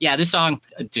it. Yeah, this song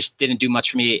just didn't do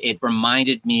much for me. It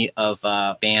reminded me of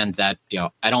a band that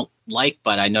I don't like,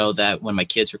 but I know that when my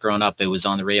kids were growing up, it was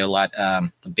on the radio a lot.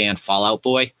 The band Fall Out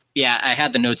Boy. Yeah, I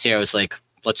had the notes here. I was like,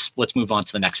 let's move on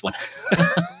to the next one.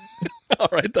 All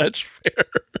right, that's fair.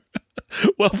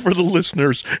 Well, for the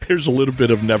listeners, here's a little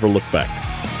bit of Never Look Back.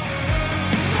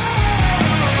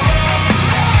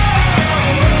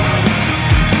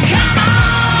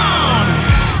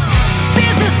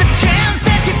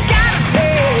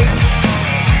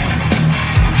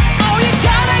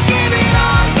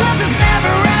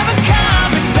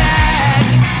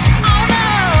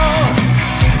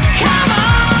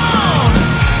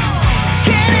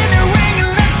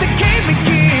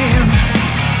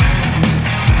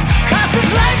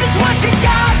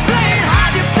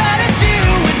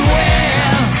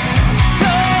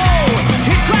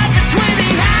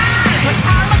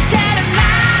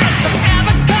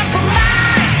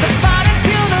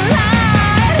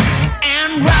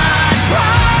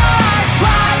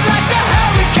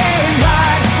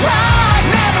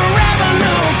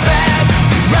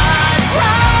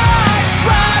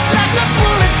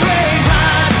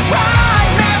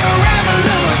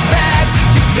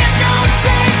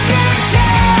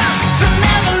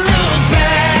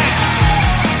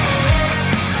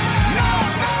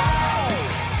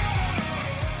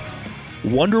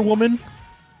 Wonder Woman,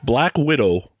 Black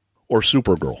Widow, or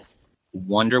Supergirl?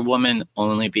 Wonder Woman,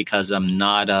 only because I'm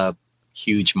not a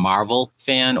huge Marvel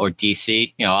fan or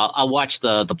DC. I'll watch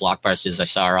the blockbusters. I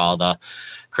saw all the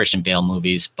Christian Bale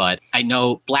movies, but I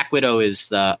know Black Widow is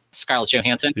the Scarlett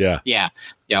Johansson. Yeah.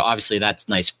 Obviously that's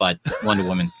nice, but Wonder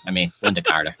Woman, Linda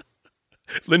Carter.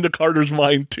 Linda Carter's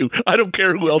mine too. I don't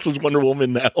care who else is Wonder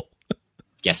Woman now.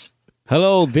 Yes.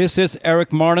 Hello, this is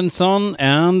Eric Martinson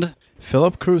and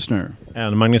Philip Krusner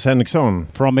and Magnus Henriksson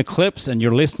from Eclipse, and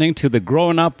you're listening to the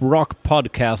Growing Up Rock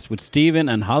podcast with Steven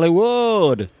and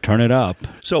Hollywood. Turn it up.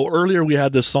 So earlier we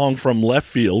had this song from left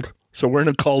field, so we're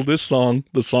going to call this song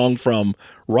the song from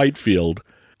right field,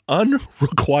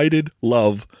 Unrequited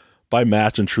Love by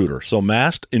Masked Intruder. So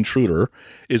Masked Intruder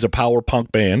is a power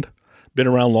punk band, been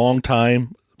around a long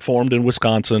time, formed in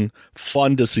Wisconsin,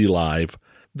 fun to see live.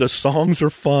 The songs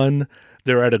are fun.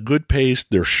 They're at a good pace.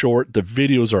 They're short. The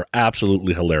videos are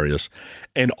absolutely hilarious.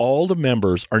 And all the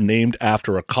members are named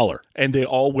after a color. And they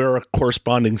all wear a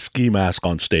corresponding ski mask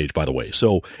on stage, by the way.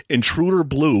 So Intruder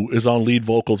Blue is on lead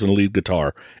vocals and lead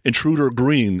guitar. Intruder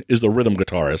Green is the rhythm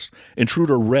guitarist.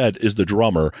 Intruder Red is the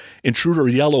drummer. Intruder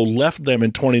Yellow left them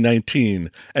in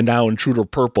 2019. And now Intruder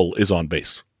Purple is on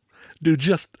bass. Dude,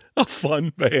 just a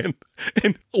fun band.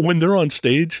 And when they're on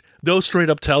stage, they'll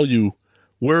straight up tell you,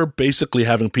 we're basically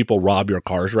having people rob your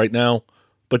cars right now,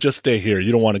 but just stay here.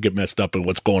 You don't want to get messed up in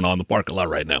what's going on in the parking lot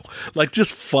right now. Like,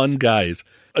 just fun guys.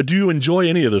 Do you enjoy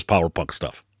any of this power punk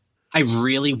stuff? I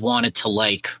really wanted to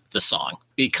like the song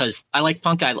because I like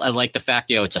punk. I like the fact,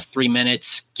 it's a 3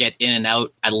 minutes, get in and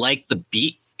out. I like the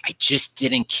beat. I just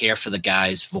didn't care for the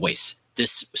guy's voice.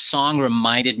 This song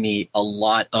reminded me a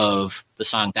lot of the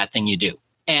song That Thing You Do.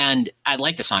 And I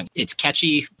like the song. It's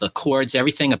catchy, the chords,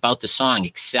 everything about the song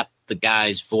except the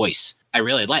guy's voice I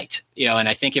really liked. And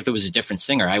I think if it was a different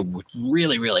singer, I would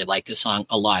really, really like this song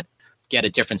a lot. Get a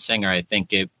different singer, I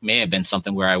think it may have been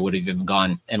something where I would have even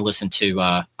gone and listened to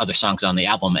other songs on the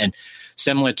album. And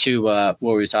similar to what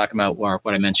we were talking about, or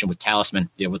what I mentioned with Talisman,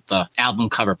 with the album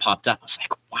cover popped up. I was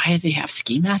like, why do they have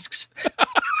ski masks?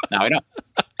 Now I know.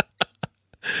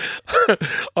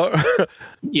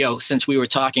 Since we were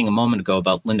talking a moment ago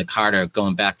about Linda Carter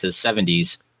going back to the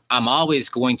 70s, I'm always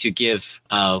going to give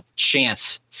a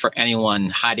chance for anyone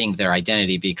hiding their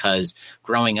identity because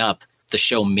growing up, the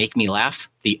show Make Me Laugh,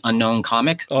 the unknown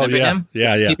comic, remember him?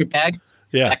 Yeah. Paper Bag?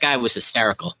 Yeah. That guy was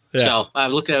hysterical. Yeah. So I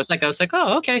looked at it, I was like,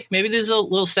 oh, okay, maybe there's a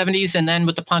little 70s. And then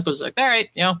with the punk, I was like, all right,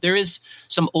 there is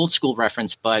some old school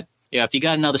reference, but if you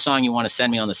got another song you want to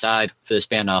send me on the side for this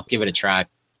band, I'll give it a try.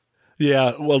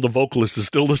 Yeah, well, the vocalist is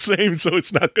still the same, so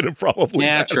it's not going to probably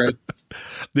matter. True.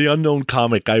 The unknown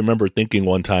comic, I remember thinking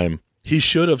one time, he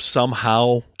should have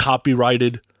somehow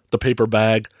copyrighted the paper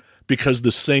bag because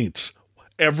the Saints,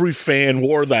 every fan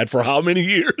wore that for how many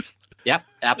years? Yep,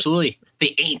 absolutely.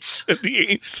 The Aints. The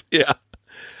Aints, yeah.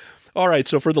 All right,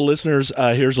 so for the listeners,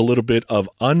 here's a little bit of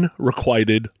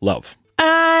Unrequited Love.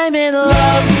 I'm in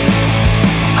love,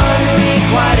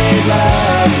 unrequited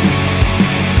love.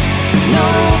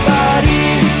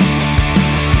 Nobody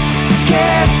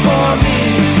cares for me.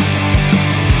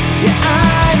 Yeah,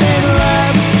 I'm in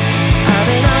love. I'm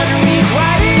in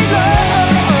unrequited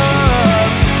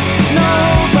love.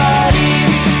 Nobody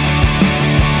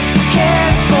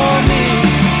cares for me.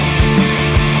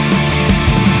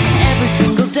 Every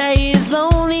single day is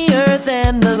lonelier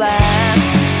than the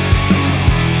last.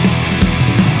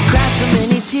 Cried so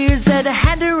many tears that I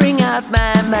had to wring out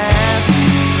my mask.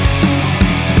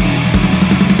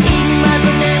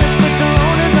 Bananas, but so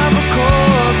long as I'm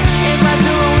cold. And why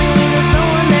so lonely when there's no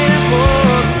one there to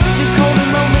hold? Seems cold and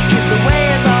lonely is the way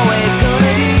it's always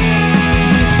gonna be.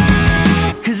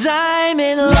 'Cause I'm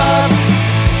in love,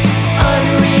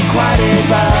 unrequited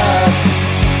love.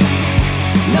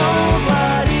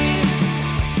 Nobody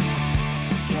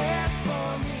cares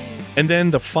for me. And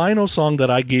then the final song that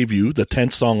I gave you, the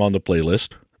 10th song on the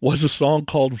playlist, was a song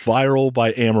called Viral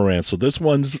by Amaranth. So this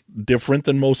one's different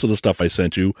than most of the stuff I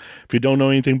sent you. If you don't know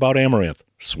anything about Amaranth,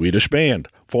 Swedish band,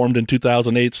 formed in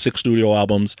 2008, 6 studio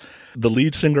albums. The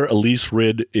lead singer, Elise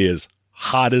Ridd, is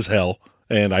hot as hell,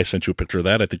 and I sent you a picture of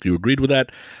that. I think you agreed with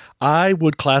that. I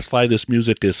would classify this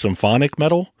music as symphonic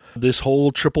metal. This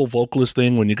whole triple vocalist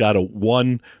thing, when you got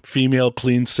one female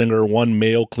clean singer, one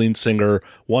male clean singer,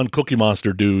 one Cookie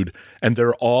Monster dude, and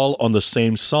they're all on the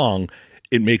same song,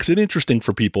 it makes it interesting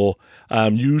for people.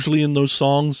 Usually in those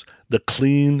songs, the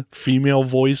clean female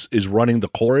voice is running the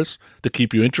chorus to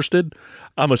keep you interested.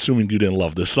 I'm assuming you didn't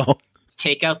love this song.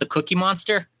 Take out the Cookie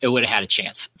Monster, it would have had a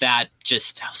chance. That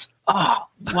just,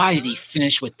 why did he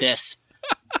finish with this?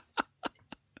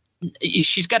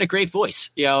 She's got a great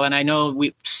voice, and I know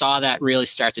we saw that really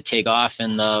start to take off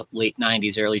in the late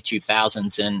 90s, early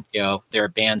 2000s. And, there are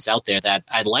bands out there that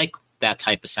I like that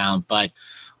type of sound, but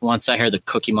once I heard the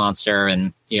Cookie Monster,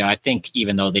 and I think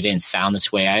even though they didn't sound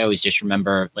this way, I always just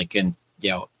remember like in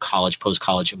college,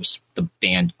 post-college, it was the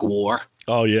band Gore.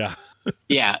 Oh yeah.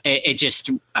 Yeah, it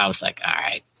just, I was like, all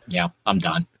right, I'm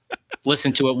done.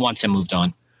 Listened to it once and moved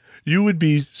on. You would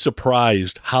be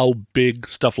surprised how big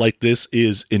stuff like this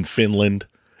is in Finland,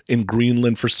 in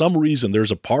Greenland. For some reason, there's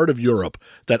a part of Europe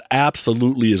that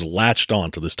absolutely is latched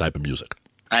on to this type of music.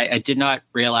 I did not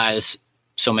realize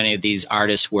so many of these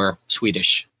artists were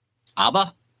Swedish.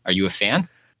 ABBA, are you a fan?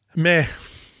 Meh.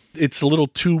 It's a little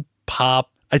too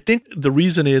pop. I think the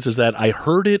reason is that I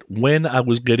heard it when I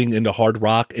was getting into hard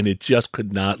rock, and it just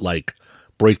could not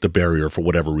break the barrier for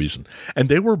whatever reason. And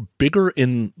they were bigger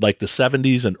in the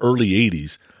 70s and early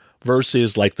 80s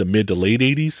versus the mid to late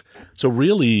 80s. So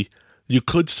really, You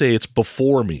could say it's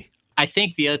before me. I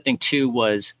think the other thing too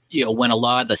was, when a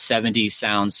lot of the 70s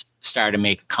sounds started to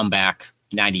make a comeback,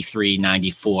 93,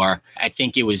 94, I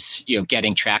think it was,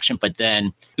 getting traction, but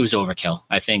then it was overkill.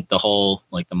 I think the whole,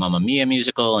 like the Mamma Mia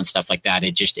musical and stuff like that,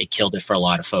 it killed it for a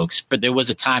lot of folks. But there was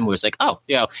a time where it's like,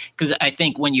 because I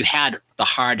think when you had the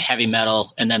hard heavy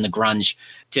metal and then the grunge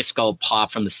disco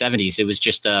pop from the 70s, it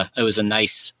was a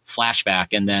nice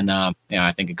flashback. And then,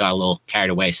 I think it got a little carried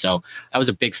away. So I was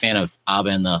a big fan of ABBA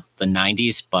in the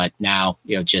 90s, but now,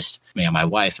 my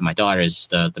wife and my daughters,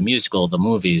 the musical, the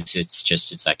movies,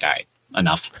 it's like, all right,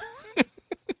 enough.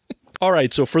 All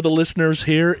right, so for the listeners,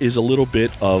 here is a little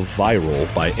bit of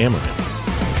Viral by Amaranth.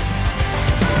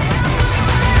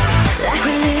 Like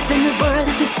we live in a world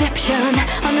of deception,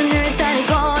 on an earth that is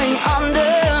going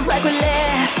under. Like we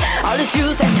left all the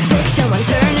truth and the fiction while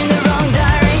turning the wrong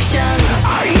direction.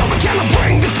 I know we cannot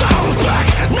bring the sounds back,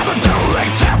 never do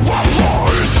except one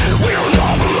voice. We are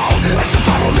not alone, as the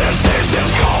final disease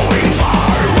is going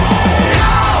viral.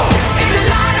 Now, in the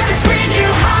light of the screen you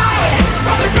hide,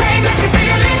 from the pain that you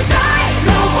feel inside.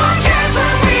 No one cares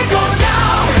when we go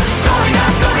down, going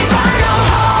up, going viral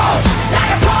halls.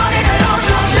 Like a pawn in a long,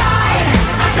 long line,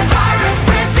 as the virus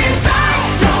spreads inside.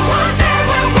 No one's there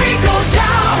when we go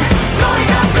down, going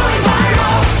up, going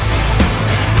viral.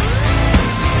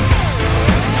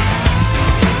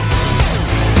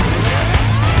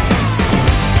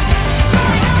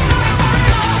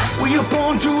 We are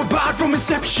born to abide from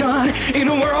inception, in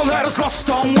a world that is lost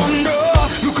on wonder.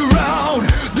 Look around,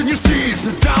 then you see it's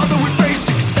the doubt that we face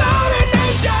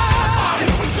extermination. I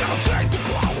know we cannot take the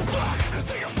power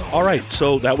back. All right,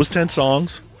 so that was 10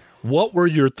 songs. What were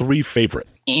your 3 favorite?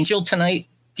 Angel Tonight,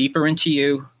 Deeper Into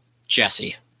You,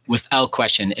 Jesse. Without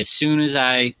question, as soon as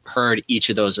I heard each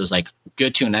of those, it was like,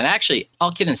 good tune. And actually,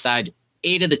 all kidding aside,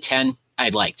 8 of the 10 I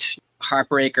liked.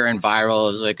 Heartbreaker and Viral,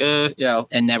 I was like,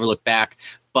 and Never Look Back.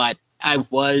 But I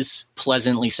was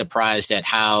pleasantly surprised at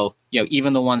how,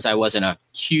 even the ones I wasn't a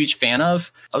huge fan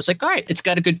of, I was like, all right, it's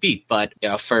got a good beat. But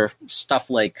for stuff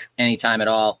like Anytime at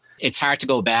All, it's hard to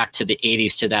go back to the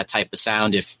 80s to that type of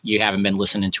sound if you haven't been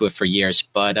listening to it for years.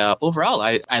 But overall,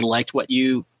 I liked what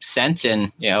you sent,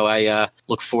 and I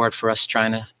look forward for us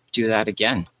trying to do that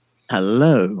again.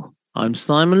 Hello, I'm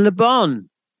Simon Le Bon,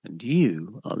 and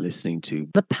you are listening to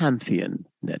the Pantheon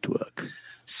Network.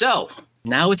 So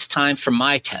now it's time for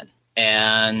my 10.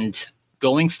 And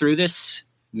going through this,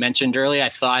 mentioned earlier, I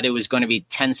thought it was going to be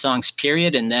 10 songs,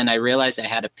 period. And then I realized I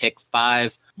had to pick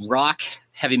 5 rock,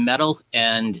 heavy metal,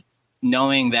 and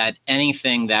knowing that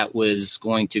anything that was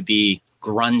going to be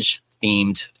grunge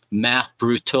themed,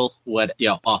 brutal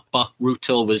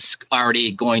was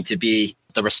already going to be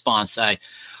the response. I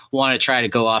want to try to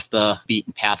go off the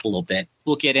beaten path a little bit.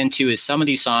 We'll get into is some of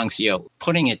these songs,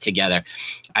 putting it together.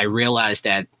 I realized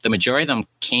that the majority of them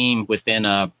came within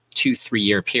a 2-3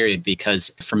 year period,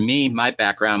 because for me, my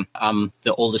background, I'm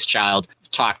the oldest child. I've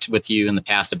talked with you in the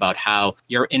past about how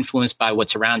you're influenced by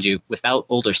what's around you. Without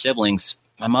older siblings,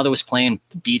 my mother was playing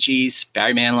the Bee Gees,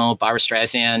 Barry Manilow, Barbra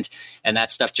Streisand, and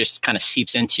that stuff just kind of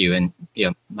seeps into you. And,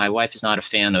 my wife is not a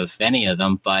fan of any of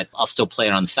them, but I'll still play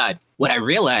it on the side. What I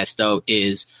realized, though,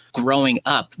 is growing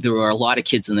up, there were a lot of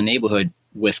kids in the neighborhood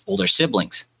with older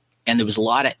siblings. And there was a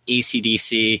lot of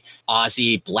AC/DC,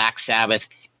 Ozzy, Black Sabbath,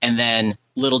 and then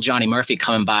little Johnny Murphy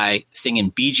coming by singing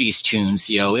Bee Gees tunes.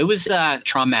 It was a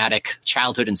traumatic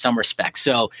childhood in some respects.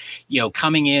 So,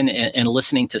 coming in and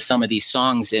listening to some of these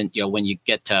songs, and, when you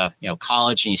get to,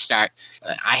 college and you start,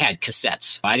 I had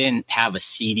cassettes. I didn't have a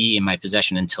CD in my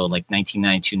possession until like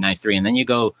 1992, 93. And then you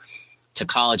go to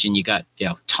college and you got,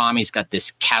 Tommy's got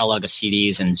this catalog of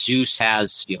CDs, and Zeus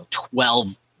has,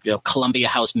 12 Columbia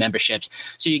House memberships.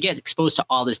 So you get exposed to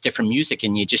all this different music,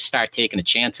 and you just start taking a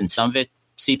chance, and some of it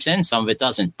seeps in, some of it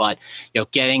doesn't. But,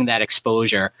 getting that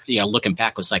exposure, looking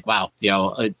back was like, wow,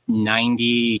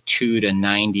 92 to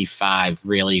 95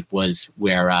 really was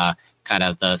where kind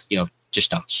of the,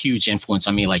 just a huge influence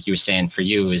on me. Like you were saying, for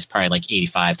you is probably like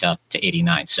 85 to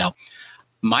 89. So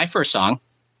my first song,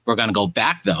 we're going to go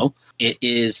back though. It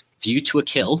is View to a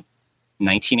Kill,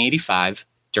 1985,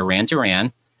 Duran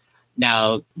Duran.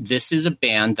 Now, this is a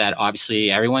band that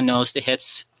obviously everyone knows the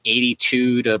hits,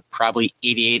 82 to probably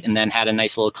 88, and then had a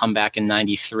nice little comeback in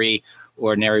 93.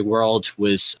 Ordinary World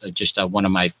was just one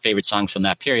of my favorite songs from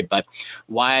that period. But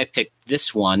why I picked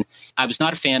this one, I was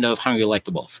not a fan of Hungry Like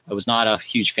the Wolf. I was not a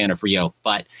huge fan of Rio,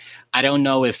 but I don't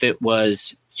know if it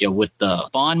was with the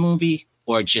Bond movie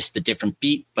or just the different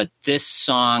beat. But this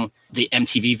song, the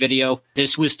MTV video,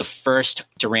 this was the first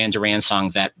Duran Duran song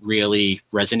that really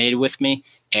resonated with me.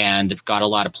 And it got a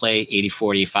lot of play,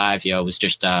 84, 85. It was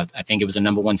just, I think it was a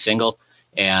 #1 single.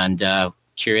 And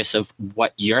curious of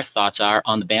what your thoughts are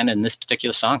on the band and this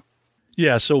particular song.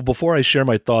 Yeah, so before I share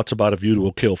my thoughts about A View to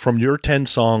a Kill, from your 10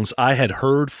 songs, I had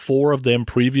heard 4 of them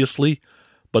previously,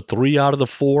 but 3 out of the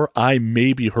 4 I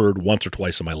maybe heard once or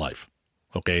twice in my life.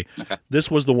 Okay?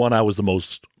 This was the one I was the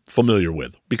most familiar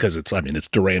with because it's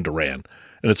Duran Duran,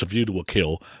 and it's A View to a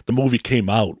Kill. The movie came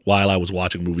out while I was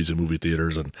watching movies in movie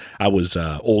theaters, and I was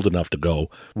old enough to go.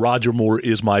 Roger Moore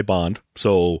is my Bond,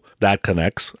 so that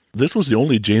connects. This was the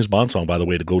only James Bond song, by the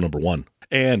way, to go number 1.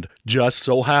 And just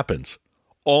so happens,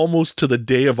 almost to the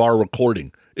day of our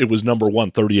recording, it was number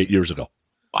 1 38 years ago.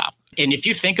 Wow. And if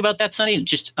you think about that, Sonny,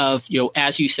 just of,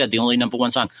 as you said, the only number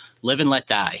 1 song, Live and Let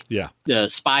Die. Yeah. The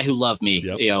Spy Who Loved Me,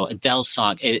 Adele's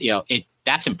song,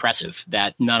 that's impressive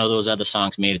that none of those other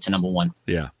songs made it to number 1.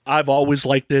 Yeah. I've always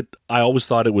liked it. I always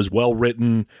thought it was well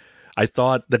written. I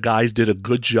thought the guys did a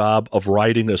good job of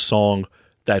writing a song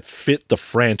that fit the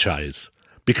franchise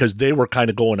because they were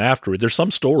kind of going after it. There's some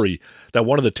story that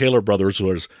one of the Taylor brothers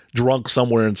was drunk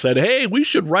somewhere and said, hey, we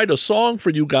should write a song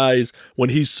for you guys when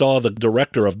he saw the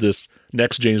director of this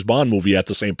next James Bond movie at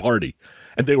the same party.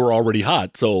 And they were already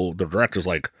hot. So the director's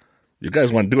like, you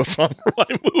guys want to do a song for my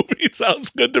movie?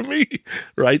 Sounds good to me,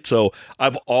 right? So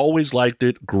I've always liked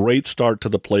it. Great start to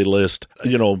the playlist.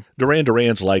 Duran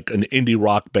Duran's like an indie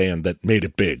rock band that made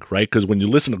it big, right? Because when you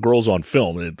listen to Girls on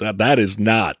Film, that is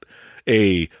not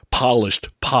a polished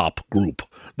pop group.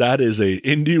 That is a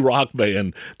indie rock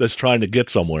band that's trying to get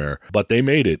somewhere. But they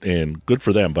made it, and good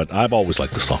for them. But I've always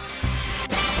liked the song.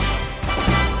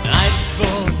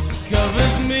 Nightfall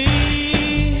covers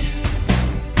me,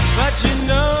 but you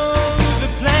know the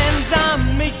plans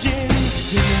I'm making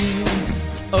still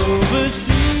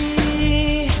oversee.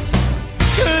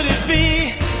 Could it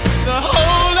be the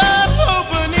whole of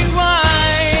opening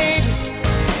wide?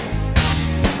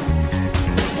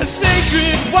 A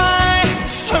sacred wine,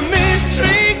 a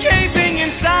mystery gaping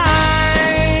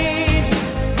inside.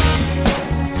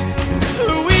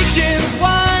 The weekends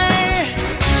why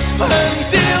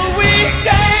until we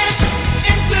dance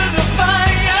into the fire.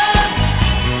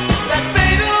 That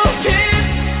fatal kiss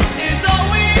is all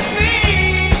we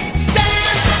need.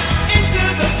 Dance into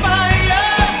the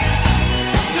fire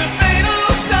to fatal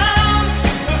sounds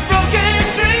of broken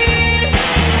dreams.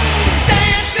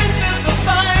 Dance into the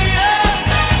fire.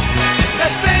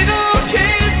 That fatal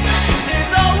kiss is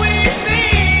all we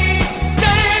need.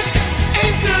 Dance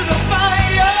into the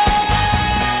fire.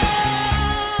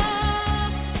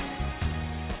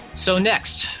 So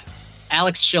next,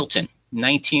 Alex Chilton,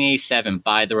 1987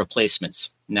 by The Replacements.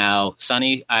 Now,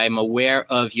 Sonny, I'm aware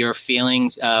of your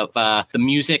feelings of the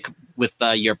music with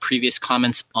your previous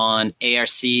comments on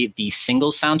ARC, the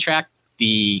single soundtrack.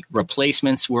 The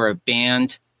Replacements were a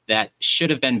band that should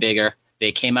have been bigger.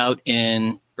 They came out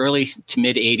in early to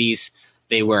mid 80s.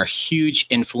 They were a huge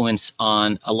influence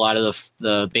on a lot of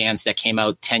the bands that came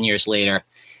out 10 years later.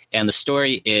 And the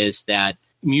story is that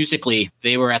musically,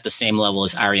 they were at the same level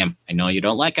as REM. I know you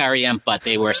don't like REM, but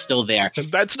they were still there.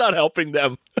 That's not helping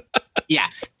them. Yeah,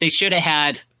 they should have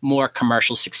had more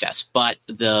commercial success, but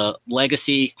the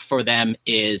legacy for them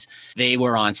is they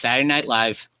were on Saturday Night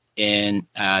Live in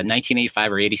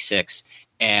 1985 or 86,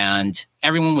 and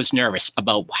everyone was nervous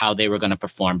about how they were going to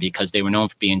perform because they were known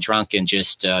for being drunk and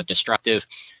just destructive.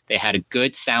 They had a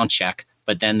good sound check,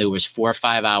 but then there was 4 or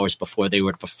 5 hours before they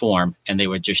would perform, and they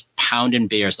were just pounding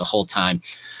beers the whole time.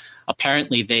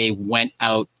 Apparently, they went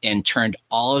out and turned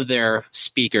all of their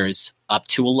speakers up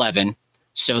to 11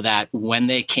 so that when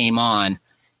they came on,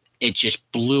 it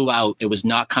just blew out. It was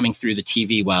not coming through the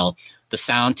TV well. The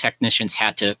sound technicians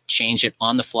had to change it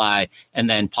on the fly, and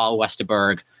then Paul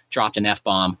Westerberg dropped an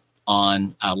F-bomb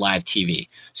on live TV.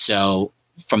 So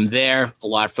from there, a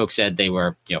lot of folks said they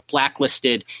were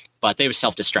blacklisted, but they were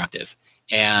self-destructive.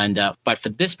 And but for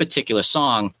this particular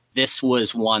song, this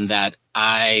was one that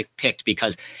I picked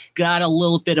because it got a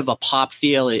little bit of a pop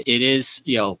feel. It is,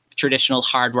 traditional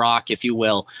hard rock, if you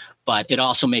will, but it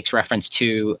also makes reference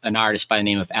to an artist by the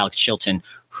name of Alex Chilton,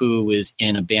 who was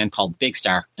in a band called Big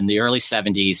Star in the early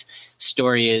 70s.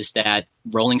 Story is that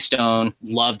Rolling Stone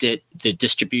loved it. The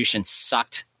distribution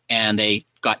sucked and they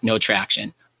got no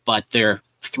traction, but their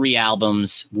 3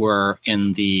 albums were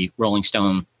in the Rolling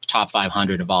Stone top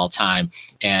 500 of all time,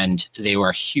 and they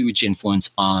were a huge influence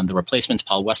on the Replacements,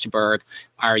 Paul Westerberg,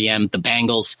 REM, the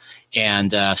Bangles,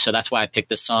 and so that's why I picked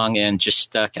this song and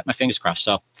just kept my fingers crossed.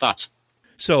 So, thoughts?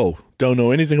 So, don't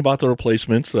know anything about the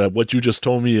Replacements. What you just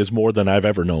told me is more than I've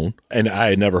ever known, and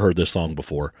I had never heard this song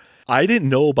before. I didn't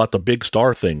know about the Big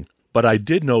Star thing, but I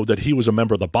did know that he was a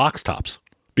member of the Box Tops,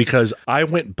 because I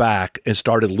went back and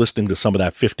started listening to some of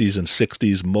that 50s and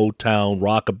 60s Motown,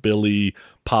 rockabilly,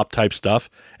 pop type stuff.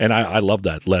 And I love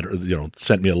that letter,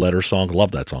 Sent Me a Letter song.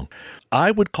 Love that song.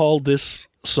 I would call this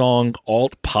song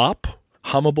alt pop,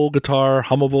 hummable guitar,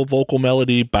 hummable vocal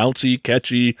melody, bouncy,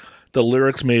 catchy. The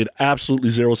lyrics made absolutely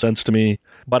zero sense to me,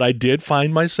 but I did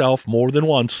find myself more than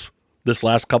once this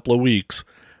last couple of weeks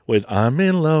with I'm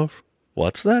in love.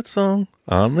 What's that song?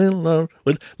 I'm in love.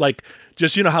 With, like,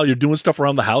 just, how you're doing stuff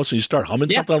around the house and you start humming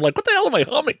something. I'm like, what the hell am I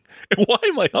humming? And why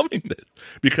am I humming this?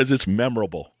 Because it's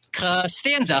memorable.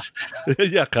 Costanza.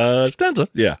 Yeah, Costanza.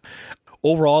 Yeah.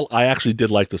 Overall, I actually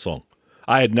did like the song.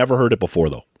 I had never heard it before,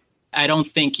 though. I don't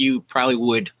think you probably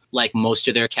would like most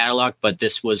of their catalog, but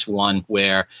this was one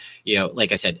where,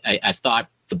 like I said, I thought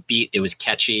the beat, it was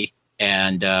catchy,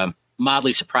 and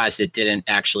mildly surprised it didn't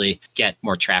actually get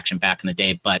more traction back in the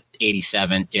day. But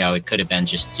 87, it could have been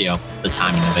just, the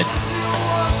timing of it.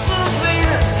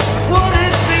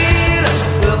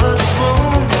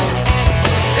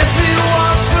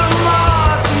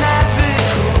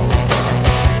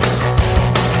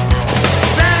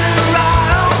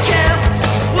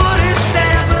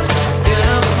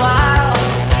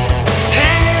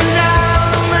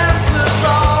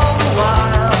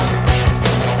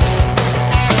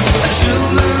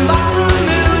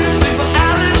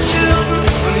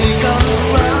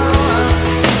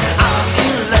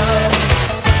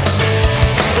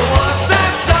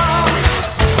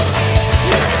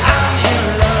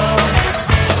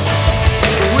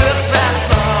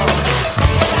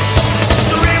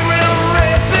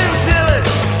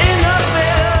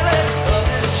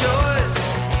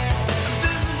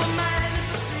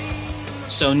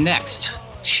 So next,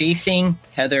 Chasing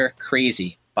Heather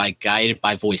Crazy by Guided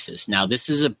by Voices. Now, this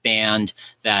is a band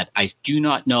that I do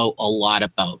not know a lot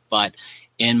about, but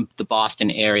in the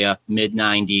Boston area,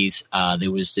 mid-90s,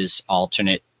 there was this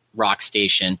alternate rock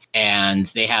station, and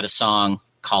they had a song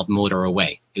called Motor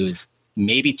Away. It was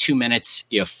maybe 2 minutes,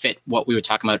 fit what we were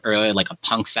talking about earlier, like a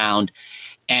punk sound.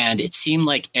 And it seemed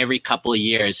like every couple of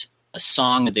years, a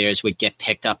song of theirs would get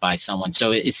picked up by someone.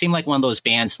 So it seemed like one of those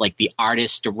bands, like the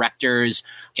artists, directors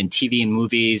in TV and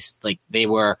movies, like they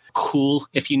were cool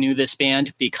if you knew this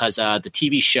band, because the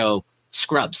TV show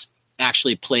Scrubs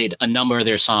actually played a number of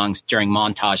their songs during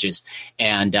montages.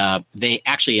 And they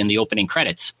actually, in the opening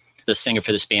credits, the singer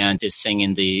for this band is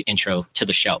singing the intro to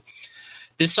the show.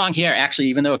 This song here, actually,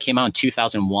 even though it came out in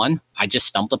 2001, I just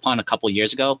stumbled upon a couple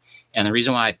years ago. And the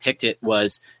reason why I picked it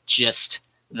was just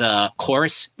the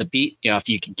chorus, the beat. If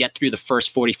you could get through the first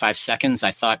 45 seconds,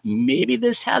 I thought maybe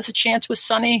this has a chance with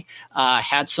Sonny.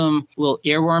 Had some little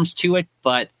earworms to it,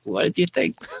 but what did you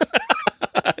think?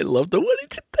 I love the what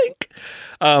did you think?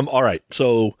 All right,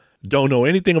 so don't know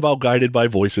anything about Guided by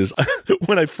Voices.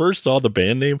 When I first saw the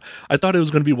band name, I thought it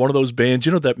was going to be one of those bands,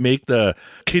 that make the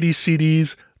kiddie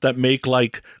CDs that make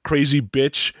like Crazy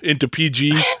Bitch into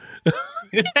PG.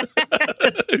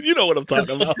 You know what I'm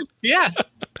talking about. Yeah.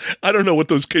 I don't know what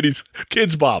those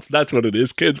Kids Bop. That's what it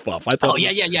is. Kids Bop. I thought. Oh,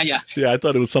 yeah. Yeah, I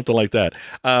thought it was something like that.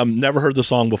 Never heard the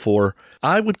song before.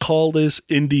 I would call this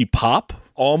indie pop,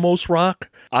 almost rock.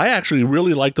 I actually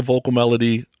really liked the vocal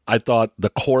melody. I thought the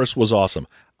chorus was awesome.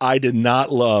 I did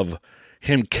not love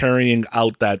him carrying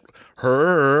out that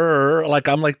her. Like,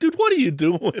 I'm like, dude, what are you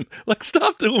doing? Like,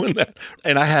 stop doing that.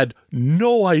 And I had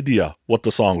no idea what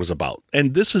the song was about.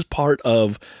 And this is part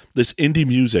of this indie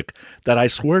music that I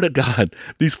swear to God,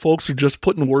 these folks are just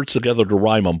putting words together to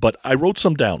rhyme them. But I wrote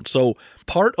some down. So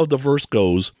part of the verse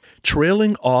goes,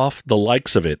 trailing off the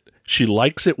likes of it, she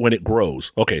likes it when it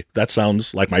grows. Okay, that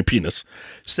sounds like my penis.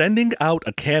 Sending out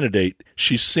a candidate,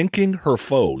 she's sinking her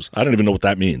foes. I don't even know what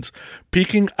that means.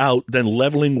 Peeking out, then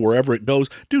leveling wherever it goes.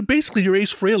 Dude, basically you're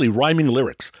Ace Frehley rhyming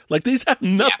lyrics. Like, these have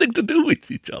nothing to do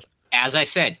with each other. As I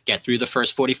said, get through the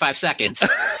first 45 seconds.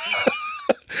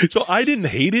 So I didn't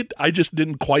hate it. I just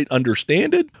didn't quite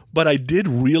understand it. But I did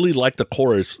really like the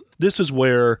chorus. This is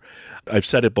where, I've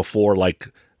said it before,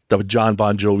 like the John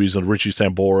Bon Jovi's and Richie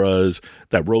Sambora's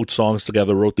that wrote songs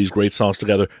together, wrote these great songs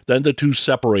together. Then the two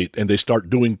separate and they start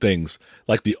doing things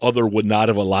like the other would not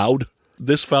have allowed.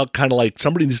 This felt kind of like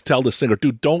somebody needs to tell the singer,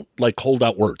 dude, don't like hold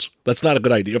out words. That's not a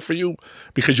good idea for you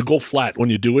because you go flat when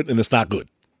you do it and it's not good.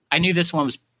 I knew this one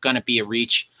was going to be a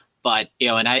reach, but,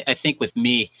 and I think with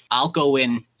me, I'll go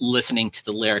in listening to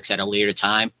the lyrics at a later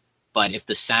time. But if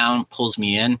the sound pulls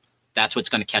me in, that's what's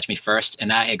going to catch me first.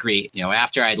 And I agree,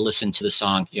 after I listened to the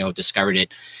song, discovered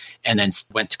it, and then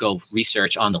went to go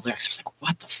research on the lyrics, I was like,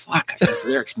 what the fuck are these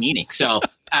lyrics meaning? So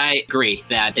I agree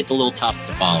that it's a little tough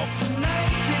to follow.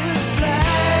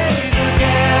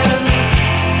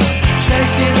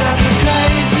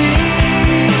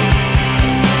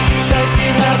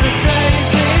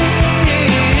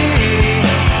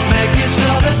 Making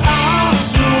sure that all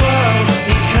the world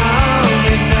is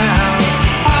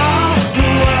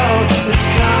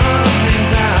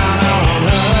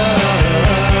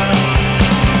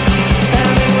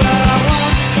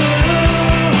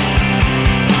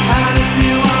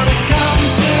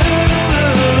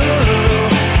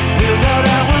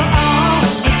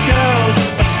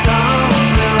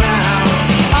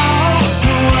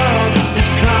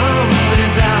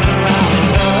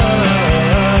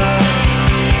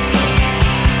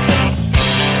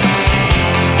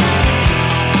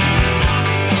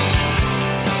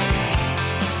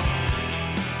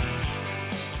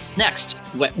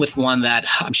went with one that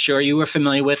I'm sure you were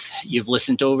familiar with. You've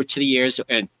listened over to the years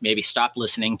and maybe stopped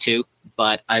listening to,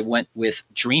 but I went with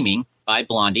Dreaming by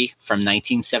Blondie from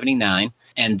 1979.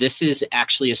 And this is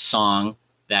actually a song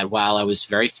that while I was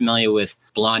very familiar with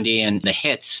Blondie and the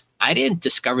hits, I didn't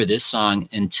discover this song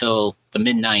until the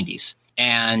mid-90s.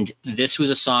 And this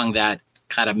was a song that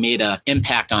kind of made an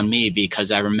impact on me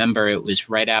because I remember it was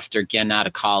right after getting out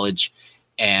of college.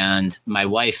 And my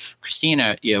wife,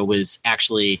 Christina, was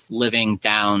actually living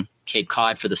down Cape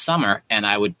Cod for the summer. And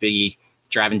I would be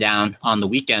driving down on the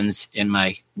weekends in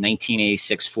my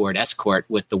 1986 Ford Escort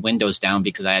with the windows down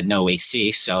because I had no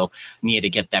AC. So I needed to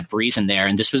get that breeze in there.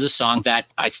 And this was a song that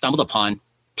I stumbled upon,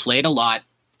 played a lot,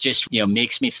 just,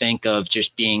 makes me think of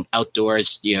just being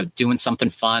outdoors, doing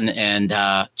something fun. And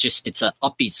just it's an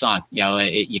upbeat song.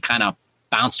 You kind of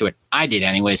bounce to it. I did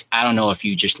anyways. I don't know if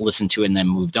you just listened to it and then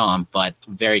moved on, but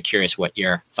I'm very curious what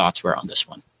your thoughts were on this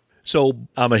one. So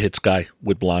I'm a hits guy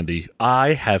with Blondie.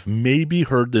 I have maybe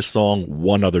heard this song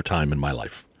one other time in my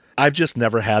life. I've just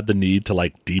never had the need to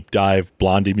like deep dive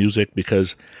Blondie music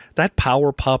because that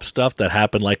power pop stuff that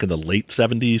happened like in the late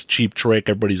 70s, Cheap Trick,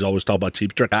 everybody's always talking about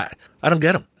Cheap Trick. I don't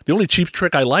get them. The only Cheap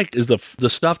Trick I like is the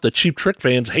stuff that Cheap Trick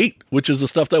fans hate, which is the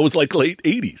stuff that was like late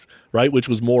 80s, right? Which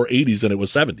was more 80s than it was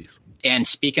 70s. And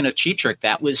speaking of Cheap Trick,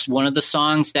 that was one of the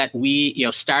songs that we,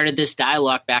 started this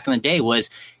dialogue back in the day was,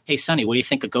 hey, Sonny, what do you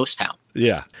think of Ghost Town?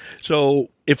 Yeah. So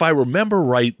if I remember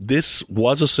right, this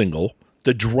was a single.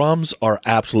 The drums are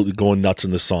absolutely going nuts in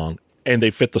this song, and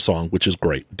they fit the song, which is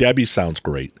great. Debbie sounds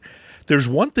great. There's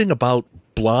one thing about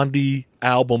Blondie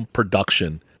album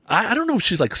production. I don't know if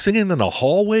she's like singing in a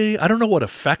hallway. I don't know what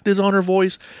effect is on her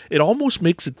voice. It almost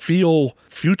makes it feel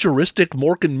futuristic,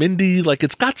 Mork and Mindy. Like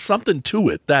it's got something to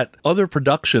it that other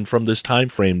production from this time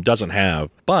frame doesn't have.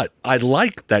 But I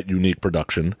like that unique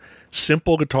production.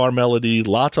 Simple guitar melody,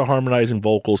 lots of harmonizing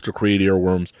vocals to create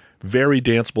earworms. Very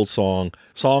danceable song.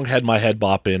 Song had my head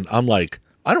bopping. I'm like,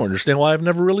 I don't understand why I've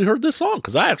never really heard this song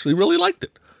because I actually really liked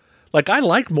it. Like I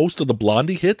like most of the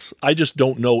Blondie hits. I just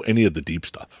don't know any of the deep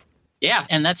stuff. Yeah,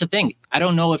 and that's the thing. I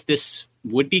don't know if this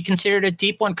would be considered a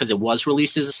deep one because it was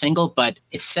released as a single, but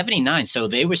it's 79, so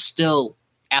they were still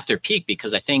at their peak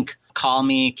because I think Call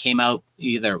Me came out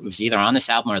either on this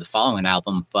album or the following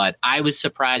album, but I was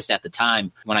surprised at the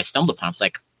time when I stumbled upon it. I was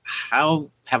like,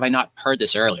 how have I not heard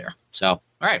this earlier? So, all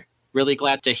right, really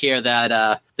glad to hear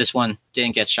that this one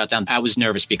didn't get shut down. I was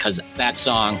nervous because that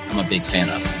song I'm a big fan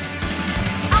of.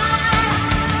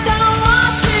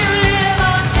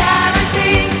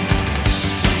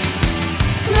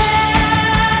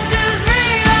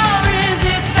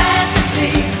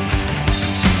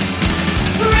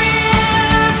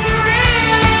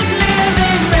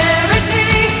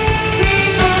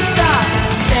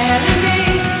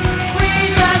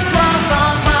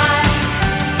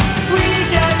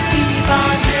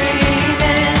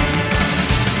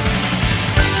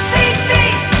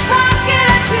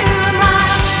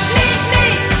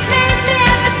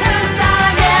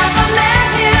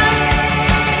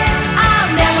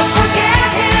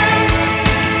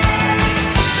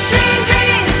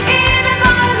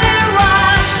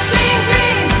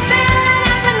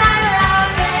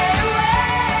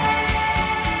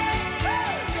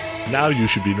 Now you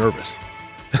should be nervous.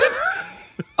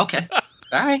 Okay.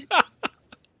 All right.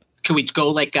 Can we go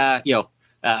like,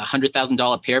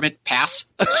 $100,000 pyramid pass?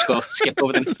 Just go skip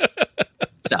over them.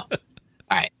 So, all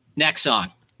right. Next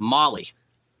song, Molly.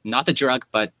 Not the drug,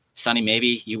 but Sonny,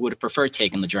 maybe you would have preferred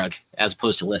taking the drug as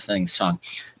opposed to listening to the song.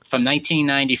 From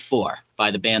 1994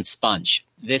 by the band Sponge.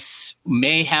 This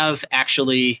may have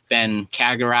actually been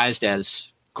categorized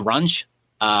as grunge.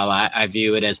 I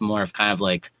view it as more of kind of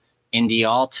like indie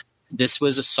alt. This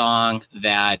was a song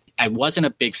that I wasn't a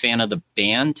big fan of the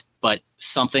band, but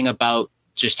something about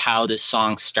just how this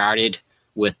song started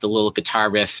with the little guitar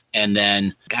riff and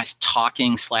then guys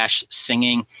talking /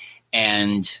 singing.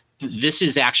 And this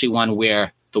is actually one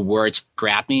where the words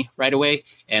grab me right away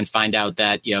and find out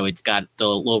that, it's got the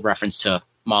little reference to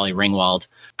Molly Ringwald.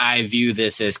 I view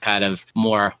this as kind of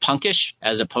more punkish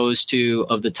as opposed to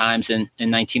of the times in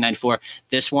 1994.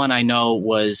 This one I know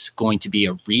was going to be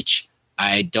a reach.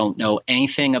 I don't know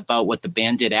anything about what the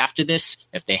band did after this,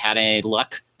 if they had any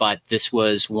luck, but this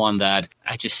was one that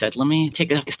I just said, let me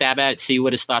take a stab at it, see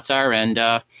what his thoughts are, and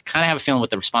kind of have a feeling what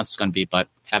the response is going to be, but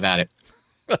have at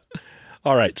it.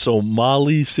 All right, so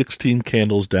Molly, 16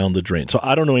 Candles Down the Drain. So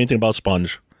I don't know anything about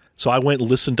Sponge, so I went and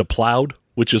listened to Plowed,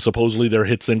 which is supposedly their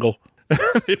hit single.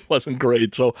 It wasn't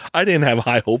great, so I didn't have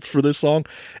high hopes for this song.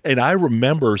 And I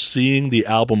remember seeing the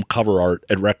album cover art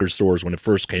at record stores when it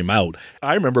first came out.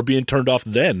 I remember being turned off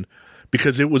then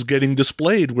because it was getting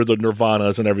displayed with the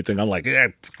Nirvanas and everything. I'm like,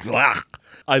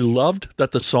 I loved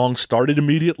that the song started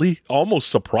immediately, almost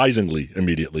surprisingly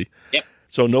immediately. Yep.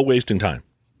 So no wasting time.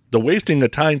 The wasting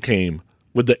of time came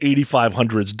with the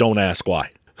 8500s Don't Ask Why.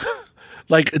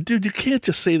 Like, dude, you can't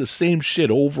just say the same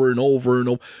shit over and over and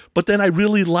over. But then I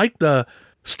really like the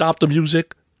stop the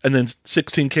music and then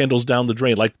 16 candles down the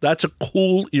drain. Like, that's a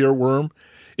cool earworm.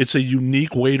 It's a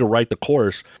unique way to write the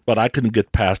chorus, but I couldn't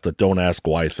get past the Don't Ask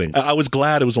Why thing. I was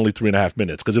glad it was only 3.5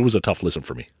 minutes because it was a tough listen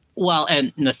for me. Well,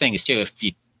 and the thing is, too, if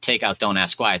you take out Don't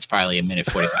Ask Why, it's probably a minute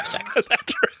 45 seconds.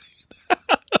 That's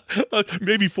right.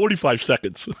 Maybe 45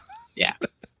 seconds. Yeah.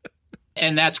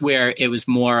 And that's where it was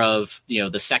more of,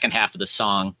 the second half of the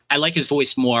song. I like his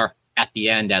voice more at the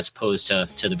end as opposed to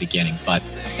the beginning, but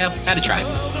had to try.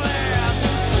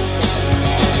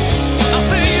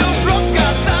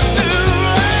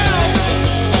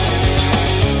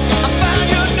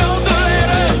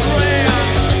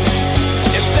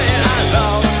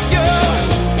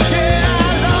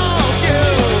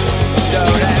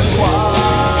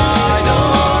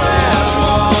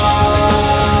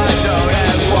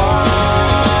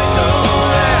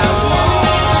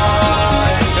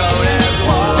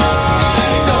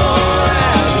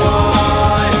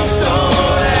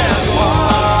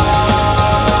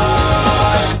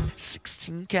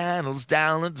 Candles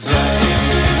down the drain.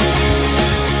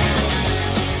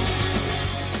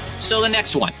 So the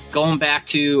next one, going back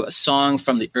to a song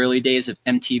from the early days of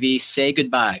MTV, Say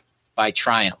Goodbye by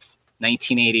Triumph,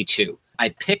 1982. I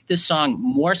picked this song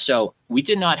more so, we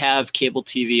did not have cable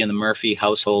TV in the Murphy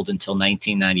household until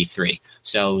 1993.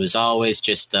 So it was always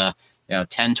just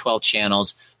 10, 12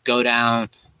 channels, go down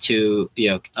to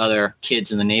other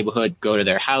kids in the neighborhood, go to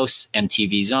their house,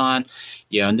 MTV's on.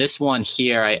 And this one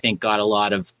here, I think, got a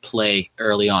lot of play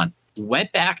early on.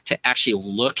 Went back to actually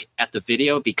look at the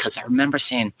video because I remember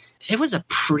saying it was a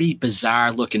pretty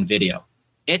bizarre looking video.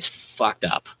 It's fucked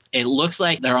up. It looks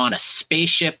like they're on a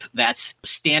spaceship that's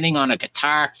standing on a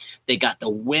guitar. They got the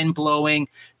wind blowing.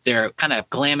 They're kind of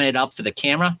glamming it up for the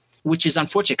camera, which is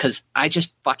unfortunate because I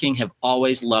just fucking have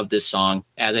always loved this song.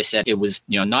 As I said, it was,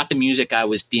 not the music I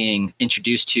was being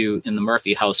introduced to in the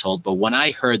Murphy household. But when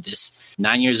I heard this,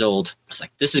 9 years old, I was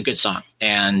like, this is a good song.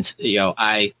 And,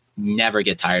 I never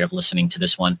get tired of listening to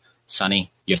this one.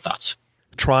 Sonny, your thoughts?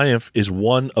 Triumph is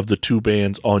one of the two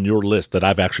bands on your list that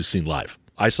I've actually seen live.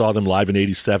 I saw them live in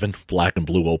 87. Black and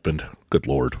Blue opened. Good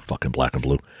Lord, fucking Black and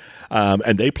Blue.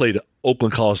 And they played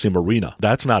Oakland Coliseum Arena.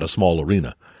 That's not a small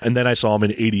arena. And then I saw them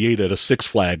in 88 at a Six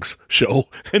Flags show,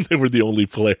 and they were the only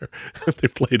player. They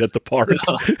played at the park.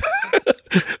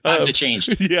 Times have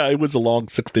changed. Yeah, it was a long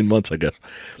 16 months, I guess.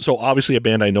 So obviously a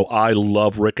band I know. I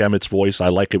love Rick Emmett's voice. I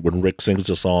like it when Rick sings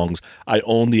the songs. I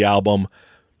own the album.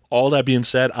 All that being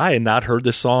said, I had not heard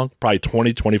this song probably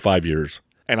 20, 25 years.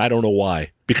 And I don't know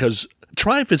why. Because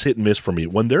Triumph is hit and miss for me.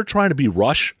 When they're trying to be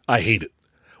Rush, I hate it.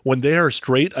 When they are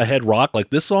straight ahead rock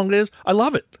like this song is, I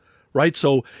love it. Right?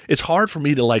 So it's hard for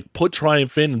me to put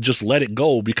Triumph in and just let it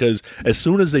go because as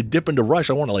soon as they dip into Rush,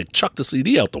 I want to chuck the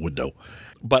CD out the window.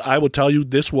 But I will tell you,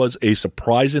 this was a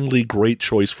surprisingly great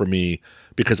choice for me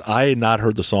because I had not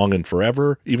heard the song in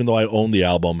forever, even though I own the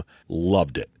album,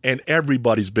 loved it. And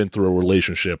everybody's been through a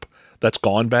relationship that's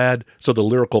gone bad, so the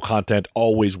lyrical content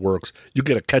always works. You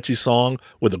get a catchy song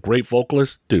with a great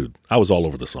vocalist, dude, I was all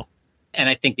over the song. And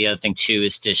I think the other thing, too,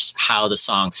 is just how the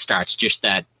song starts, just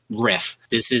that riff.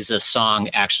 This is a song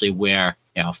actually where,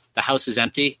 the house is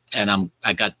empty and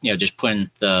I got, just putting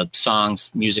the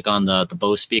song's music on the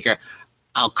Bose speaker.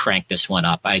 I'll crank this one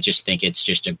up. I just think it's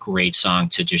just a great song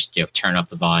to just turn up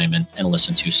the volume and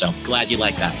listen to. So glad you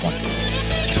like that one.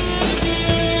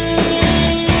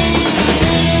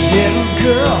 Little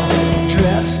girl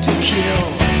dressed to kill,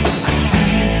 I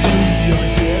see you through your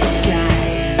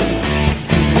disguise.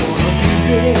 You wanna be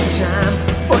big time,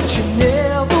 but you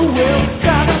never will.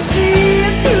 'Cause I see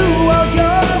it through all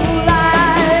your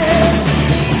lies.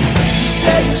 You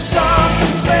say you're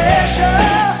something special,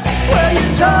 well you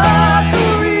talk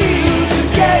a real good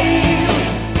game.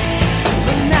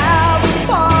 But now the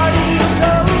party's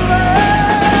over,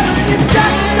 you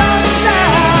just don't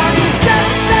sound, you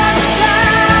just don't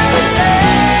sound the same.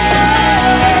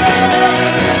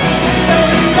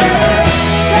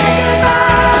 Say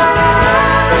goodbye,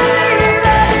 leave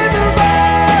it in the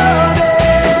morning.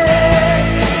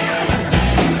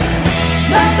 There's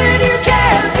nothing you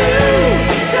can do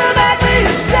to make me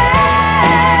stay.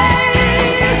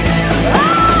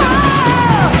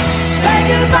 Oh, say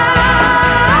goodbye,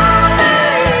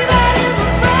 leave it in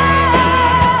the morning.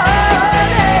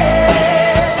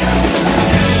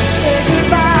 Say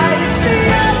goodbye, it's the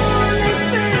only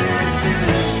thing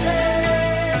to say.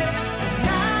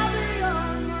 Now that you're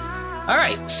mine. All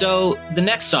right. So the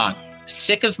next song,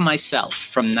 Sick of Myself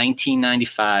from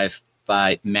 1995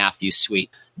 by Matthew Sweet.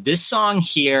 This song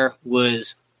here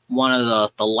was one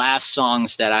of the last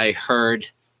songs that I heard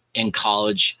in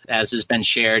college, as has been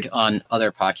shared on other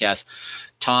podcasts.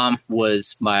 Tom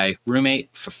was my roommate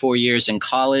for 4 years in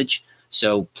college,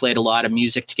 so played a lot of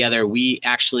music together. We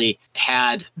actually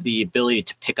had the ability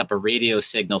to pick up a radio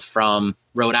signal from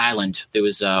Rhode Island. There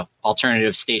was a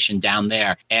alternative station down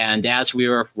there. And as we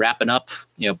were wrapping up,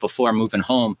 before moving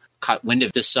home, caught wind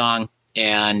of this song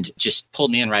and just pulled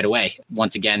me in right away.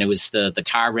 Once again, it was the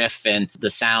guitar riff and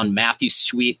the sound. Matthew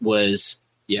Sweet was,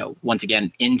 once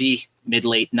again, indie,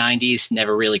 mid-late 90s,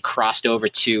 never really crossed over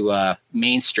to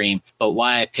mainstream. But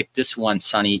why I picked this one,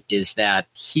 Sonny, is that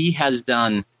he has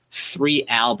done 3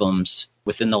 albums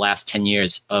within the last 10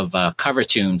 years of cover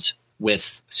tunes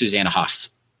with Susanna Hoffs.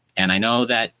 And I know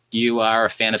that you are a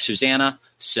fan of Susanna,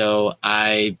 so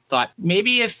I thought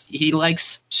maybe if he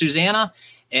likes Susanna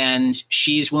and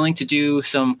she's willing to do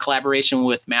some collaboration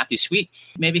with Matthew Sweet,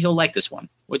 maybe he'll like this one.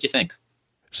 What'd you think?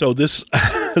 So this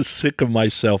Sick of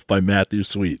Myself by Matthew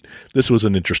Sweet, this was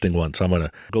an interesting one, so I'm going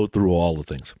to go through all the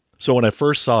things. So when I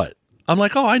first saw it, I'm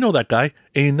like, oh, I know that guy.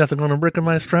 Ain't nothing gonna break in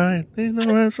my stride. Ain't nothing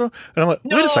gonna so. And I'm like,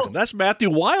 wait a second, that's Matthew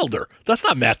Wilder. That's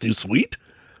not Matthew Sweet,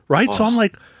 right? Oh. So I'm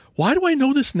like, why do I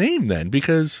know this name then?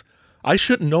 Because I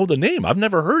shouldn't know the name. I've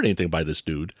never heard anything by this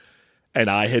dude. And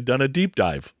I had done a deep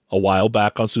dive a while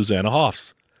back on Susanna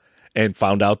Hoffs and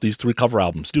found out these 3 cover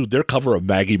albums. Dude, their cover of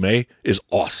Maggie May is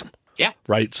awesome. Yeah.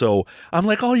 Right? So I'm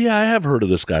like, oh, yeah, I have heard of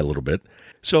this guy a little bit.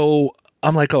 So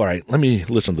I'm like, all right, let me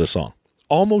listen to this song.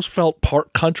 Almost felt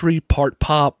part country, part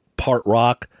pop, part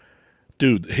rock.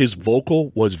 Dude, his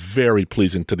vocal was very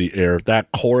pleasing to the ear.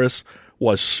 That chorus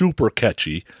was super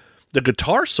catchy. The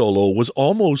guitar solo was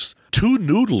almost too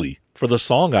noodly for the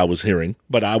song I was hearing,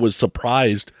 but I was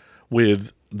surprised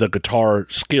with the guitar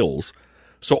skills.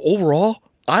 So overall,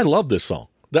 I love this song.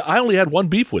 I only had one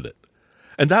beef with it,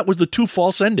 and that was the 2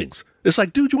 false endings. It's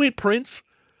like, dude, you ain't Prince.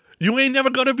 You ain't never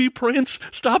going to be Prince.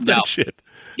 Stop that shit.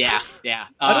 Yeah.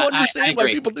 I don't understand why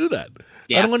people do that.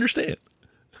 Yeah. I don't understand.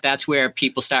 That's where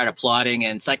people start applauding,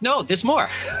 and it's like, no, there's more.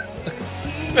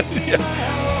 Yeah.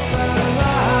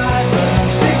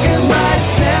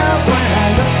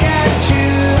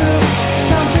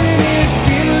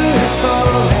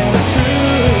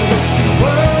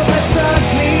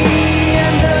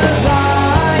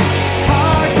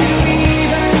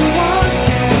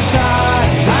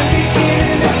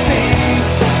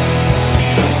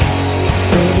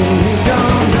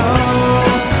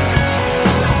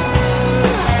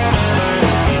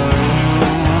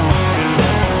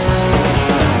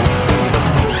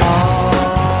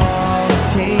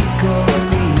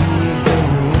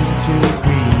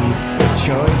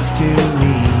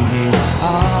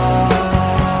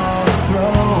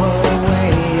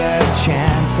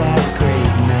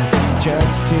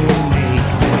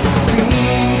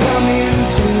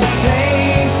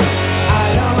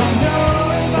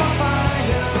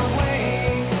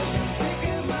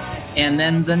 And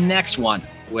then the next one,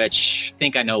 which I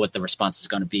think I know what the response is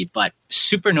going to be, but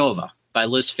Supernova by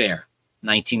Liz Phair,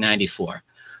 1994.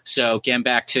 So getting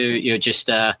back to just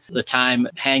the time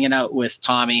hanging out with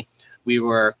Tommy, we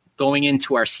were going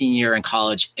into our senior year in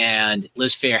college, and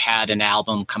Liz Phair had an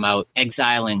album come out,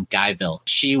 Exile in Guyville.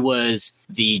 She was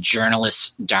the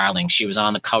journalist's darling. She was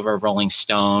on the cover of Rolling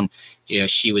Stone.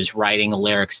 She was writing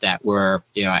lyrics that were,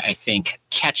 I think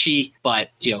catchy, but,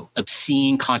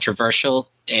 obscene, controversial.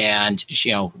 And,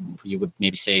 you would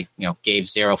maybe say, gave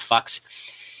 0 fucks.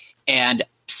 And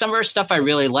some of her stuff I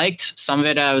really liked. Some of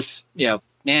it I was,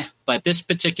 but this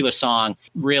particular song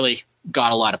really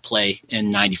got a lot of play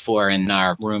in 94 in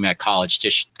our room at college.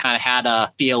 Just kind of had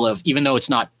a feel of, even though it's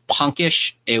not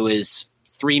punkish, it was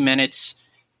 3 minutes.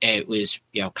 It was,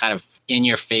 kind of in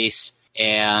your face,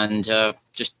 and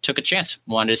just took a chance.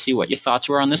 Wanted to see what your thoughts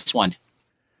were on this one.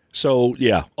 So,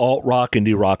 yeah, alt rock,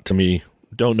 indie rock to me.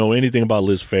 Don't know anything about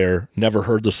Liz Phair, never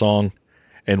heard the song,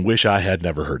 and wish I had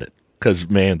never heard it. Because,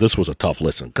 man, this was a tough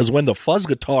listen. Because when the fuzz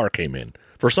guitar came in,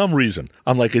 for some reason,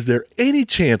 I'm like, is there any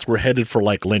chance we're headed for,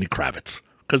 like, Lenny Kravitz?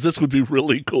 Because this would be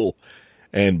really cool.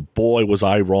 And boy, was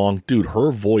I wrong. Dude,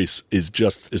 her voice is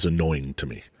just as annoying to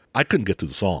me. I couldn't get through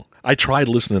the song. I tried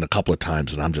listening a couple of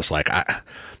times, and I'm just like,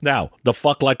 now, the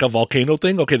fuck like a volcano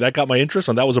thing, okay, that got my interest,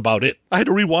 and that was about it. I had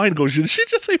to rewind and go, did she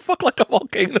just say fuck like a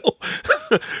volcano?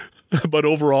 But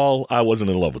overall, I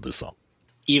wasn't in love with this song.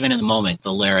 Even in the moment,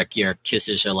 the lyric, your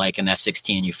kisses are like an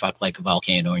F-16, you fuck like a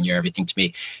volcano, and you're everything to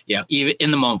me. Yeah, even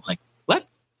in the moment, like, what?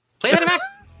 Play that back?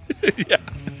 Yeah.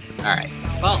 All right.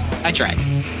 Well, I tried.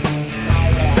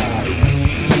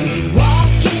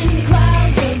 Walking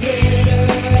clouds of glitter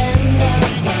and the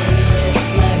sun.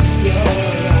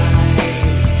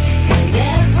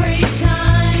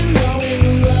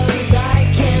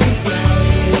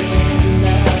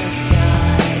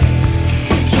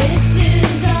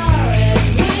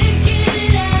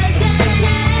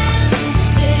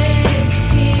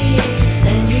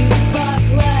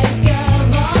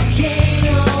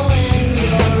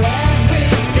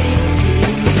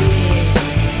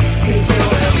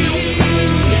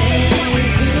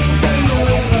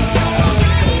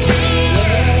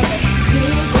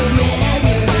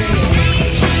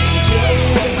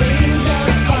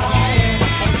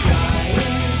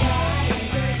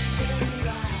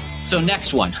 So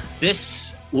next one.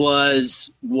 This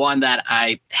was one that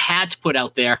I had to put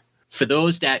out there. For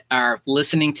those that are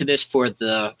listening to this for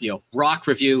the rock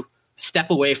review, step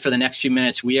away for the next few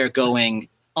minutes. We are going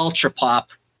ultra pop.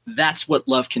 That's What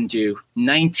Love Can Do.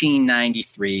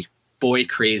 1993. Boy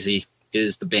Crazy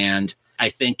is the band. I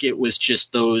think it was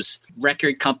just those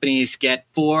record companies get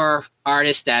 4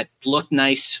 artists that look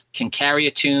nice, can carry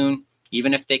a tune.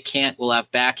 Even if they can't, we'll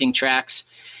have backing tracks,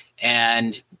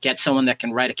 and get someone that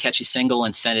can write a catchy single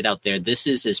and send it out there. This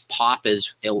is as pop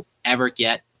as it'll ever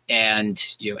get. And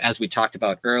as we talked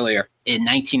about earlier, in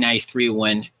 1993,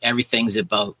 when everything's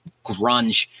about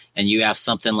grunge and you have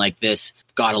something like this,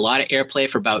 got a lot of airplay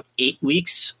for about 8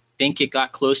 weeks. I think it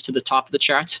got close to the top of the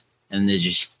charts, and then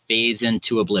just fades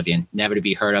into oblivion, never to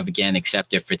be heard of again,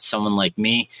 except if it's someone like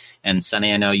me. And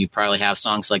Sonny, I know you probably have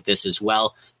songs like this as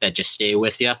well that just stay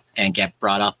with you and get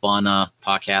brought up on a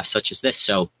podcast such as this.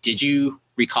 So did you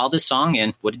recall this song,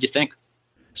 and what did you think?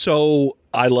 So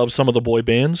I love some of the boy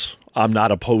bands. I'm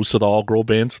not opposed to the all-girl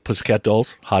bands. Pussycat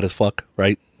Dolls, hot as fuck,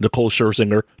 right? Nicole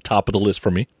Scherzinger, top of the list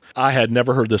for me. I had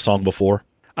never heard this song before.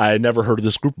 I had never heard of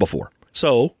this group before.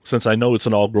 So since I know it's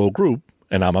an all-girl group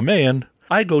and I'm a man,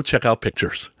 I go check out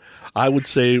pictures. I would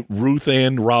say Ruth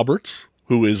Ann Roberts,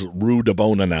 who is Rue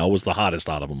DeBona now, was the hottest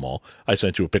out of them all. I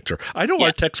sent you a picture. I know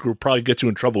our text group probably gets you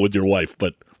in trouble with your wife,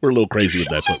 but we're a little crazy with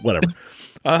that, but whatever.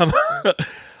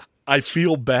 I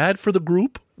feel bad for the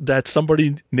group that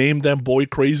somebody named them Boy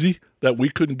Crazy, that we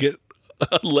couldn't get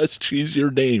a less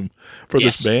cheesier name for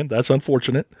this band. That's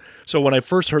unfortunate. So when I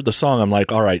first heard the song, I'm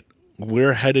like, all right,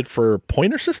 we're headed for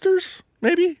Pointer Sisters,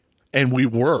 maybe? And we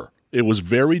were. It was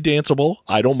very danceable.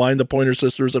 I don't mind the Pointer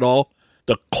Sisters at all.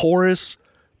 The chorus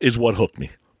is what hooked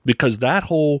me, because that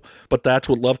whole, but that's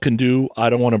what love can do. I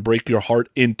don't want to break your heart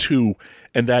in two.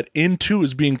 And that in two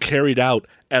is being carried out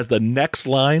as the next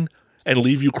line, and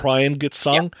leave you crying gets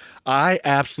sung. Yep. I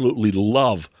absolutely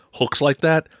love hooks like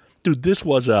that. Dude, this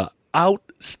was a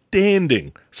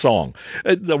outstanding song.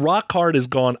 The rock card has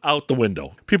gone out the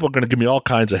window. People are going to give me all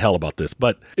kinds of hell about this,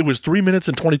 but it was 3 minutes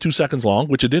and 22 seconds long,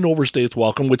 which it didn't overstay its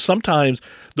welcome, which sometimes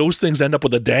those things end up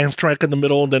with a dance track in the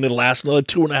middle, and then it lasts another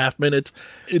 2.5 minutes.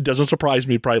 It doesn't surprise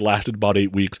me. It probably lasted about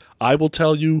 8 weeks. I will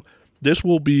tell you, this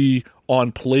will be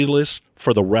on playlists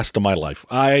for the rest of my life.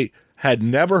 I had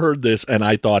never heard this, and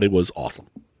I thought it was awesome.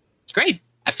 Great.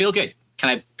 I feel good. Can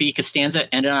I be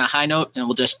Costanza, end it on a high note, and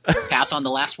we'll just pass on the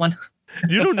last one?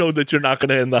 You don't know that you're not going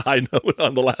to end the high note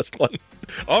on the last one.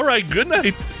 All right, good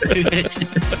night.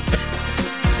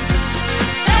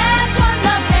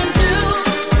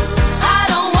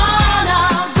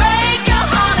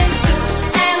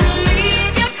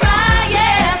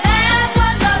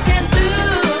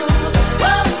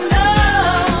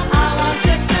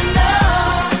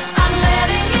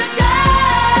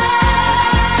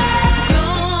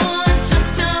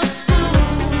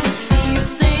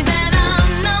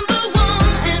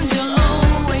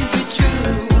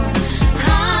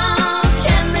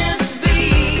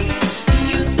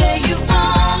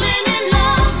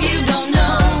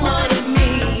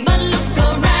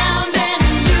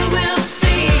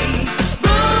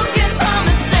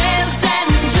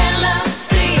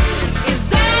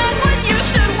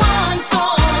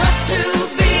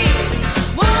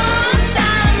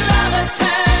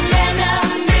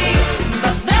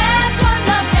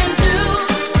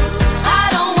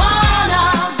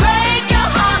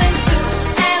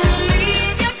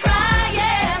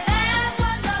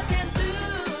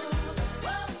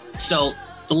 So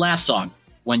the last song,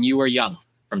 When You Were Young,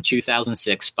 from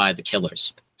 2006 by The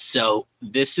Killers. So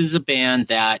this is a band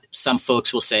that some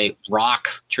folks will say rock,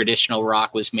 traditional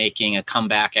rock, was making a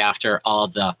comeback after all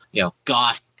the,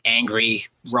 goth, angry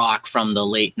rock from the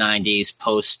late 90s,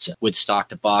 post Woodstock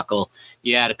debacle.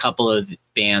 You had a couple of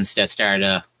bands that started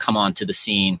to come onto the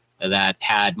scene that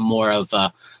had more of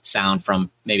a sound from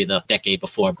maybe the decade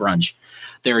before grunge.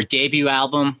 Their debut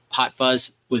album, Hot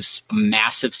Fuzz, was a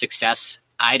massive success.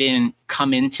 I didn't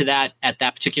come into that at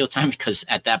that particular time because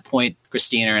at that point,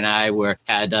 Christina and I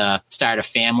had started a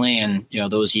family, and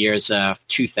those years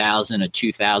 2000 to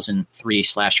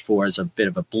 2003/4 is a bit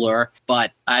of a blur.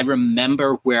 But I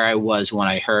remember where I was when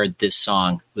I heard this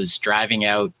song. I was driving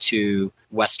out to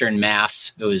Western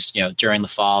Mass. It was during the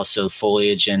fall, so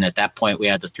foliage, and at that point we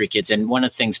had the 3 kids. And one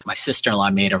of the things my sister-in-law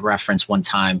made a reference one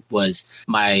time was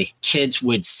my kids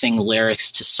would sing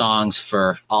lyrics to songs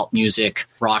for alt music,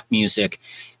 rock music,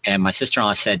 and my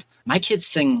sister-in-law said, "My kids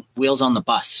sing Wheels on the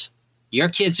Bus. Your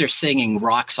kids are singing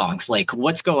rock songs. Like,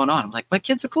 what's going on?" I'm like, my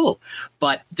kids are cool.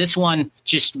 But this one,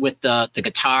 just with the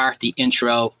guitar, the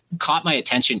intro, caught my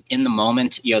attention in the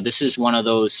moment. This is one of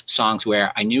those songs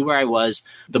where I knew where I was.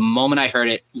 The moment I heard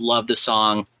it, loved the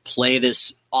song. play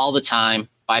this all the time.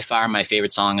 By far my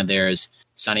favorite song of theirs.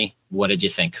 Sonny, what did you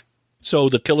think? So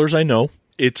the Killers, I know.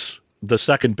 It's the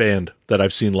second band that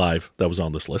I've seen live that was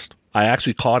on this list. I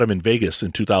actually caught them in Vegas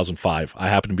in 2005. I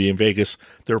happened to be in Vegas.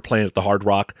 They were playing at the Hard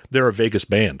Rock. They're a Vegas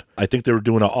band. I think they were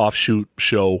doing an offshoot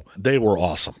show. They were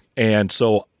awesome. And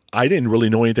so I didn't really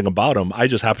know anything about them. I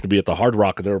just happened to be at the Hard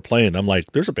Rock and they were playing. I'm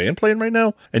like, there's a band playing right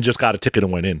now? And just got a ticket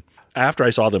and went in. After I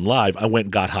saw them live, I went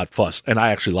and got Hot Fuss, and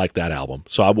I actually liked that album.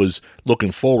 So I was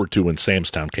looking forward to when Sam's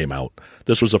Town came out.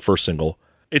 This was the first single.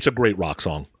 It's a great rock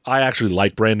song. I actually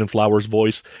like Brandon Flowers'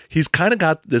 voice. He's kind of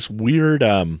got this weird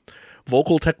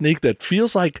vocal technique that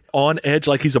feels like on edge,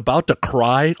 like he's about to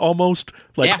cry almost,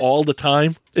 like all the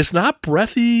time. It's not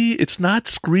breathy. It's not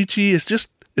screechy. It's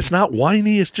not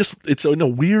whiny. It's in a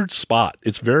weird spot.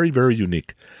 It's very, very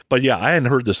unique. But yeah, I hadn't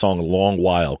heard this song in a long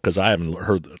while because I haven't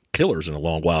heard the Killers in a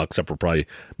long while, except for probably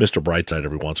Mr. Brightside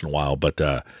every once in a while. But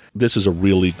this is a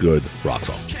really good rock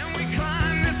song.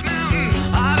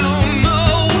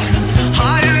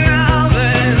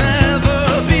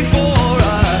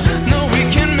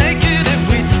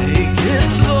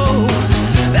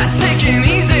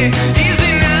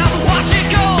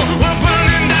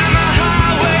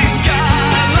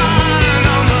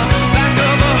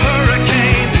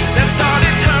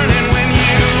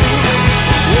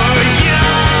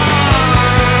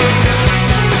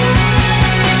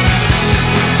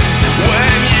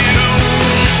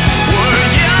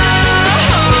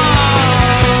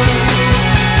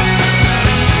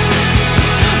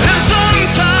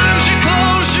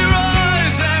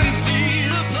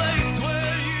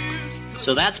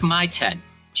 So that's my 10.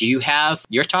 Do you have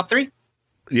your top 3?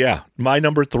 Yeah. My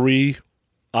number 3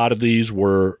 out of these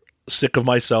were Sick of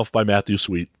Myself by Matthew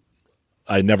Sweet.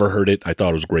 I never heard it. I thought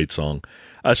it was a great song.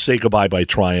 Say Goodbye by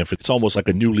Triumph. It's almost like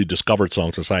a newly discovered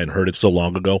song since I hadn't heard it so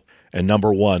long ago. And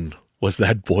number 1 was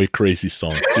that Boy Crazy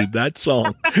song. Dude, that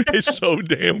song is so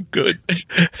damn good.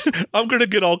 I'm going to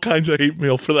get all kinds of hate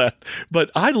mail for that. But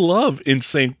I love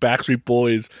NSYNC, Backstreet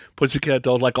Boys, Pussycat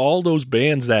Dolls, like all those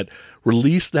bands that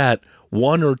release that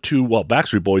one or two, well,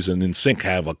 Backstreet Boys and NSYNC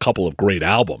have a couple of great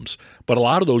albums, but a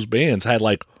lot of those bands had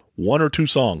like one or two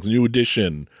songs, New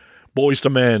Edition, Boys to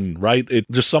Men, right?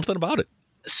 Just something about it.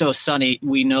 So, Sonny,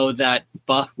 we know that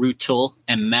Rutul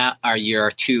and Matt are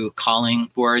your 2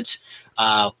 calling words.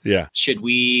 Yeah. Should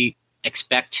we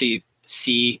expect to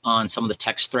see on some of the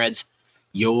text threads,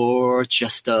 "You're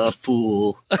just a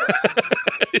fool"?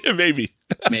 Maybe.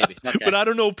 Okay. But I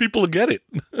don't know if people will get it.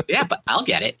 Yeah, but I'll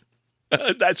get it.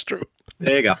 That's true.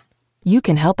 There you go. You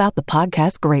can help out the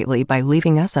podcast greatly by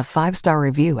leaving us a 5-star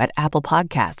review at Apple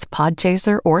Podcasts,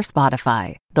 Podchaser, or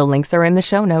Spotify. The links are in the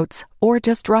show notes, or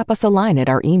just drop us a line at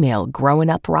our email,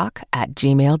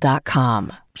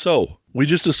 growinguprock@gmail.com. So, we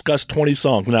just discussed 20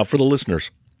 songs. Now, for the listeners,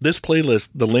 this playlist,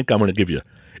 the link I'm going to give you,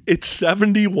 it's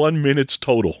 71 minutes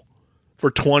total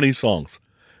for 20 songs.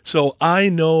 So, I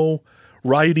know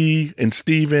Righty and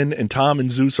Steven and Tom and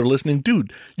Zeus are listening.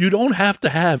 Dude, you don't have to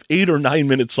have 8 or 9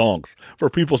 minute songs for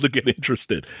people to get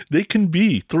interested. They can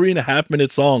be 3.5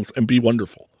 minute songs and be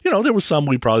wonderful. You know, there was some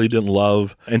we probably didn't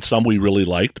love and some we really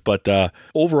liked, but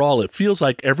overall, it feels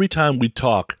like every time we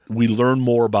talk, we learn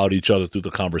more about each other through the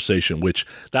conversation, which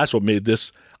that's what made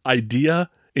this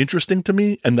idea interesting to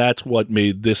me, and that's what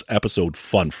made this episode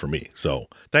fun for me. So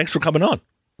thanks for coming on.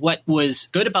 What was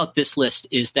good about this list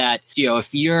is that, you know,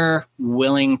 if you're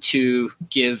willing to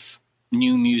give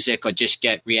new music or just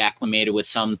get reacclimated with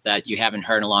some that you haven't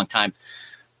heard in a long time,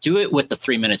 do it with the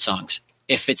 3-minute songs.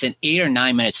 If it's an 8 or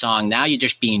 9 minute song, now you're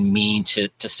just being mean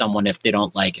to someone if they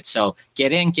don't like it. So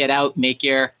get in, get out, make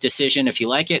your decision. If you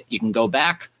like it, you can go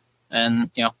back.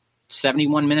 And, you know,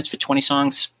 71 minutes for 20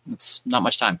 songs, it's not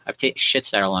much time. I've taken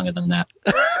shits that are longer than that.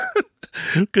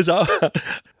 Because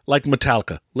like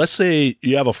Metallica, let's say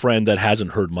you have a friend that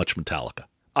hasn't heard much Metallica.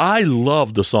 I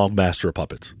love the song Master of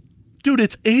Puppets. Dude,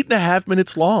 it's 8.5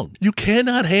 minutes long. You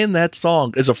cannot hand that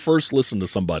song as a first listen to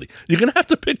somebody. You're going to have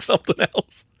to pick something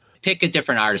else. Pick a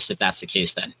different artist if that's the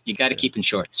case then. You got to keep it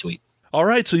short and sweet. All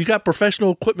right, so you got professional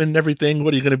equipment and everything.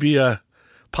 What, are you going to be a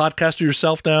podcaster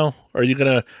yourself now? Or are you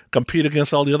going to compete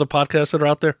against all the other podcasts that are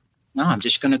out there? No, I'm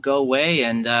just going to go away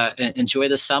and enjoy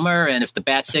the summer. And if the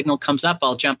bat signal comes up,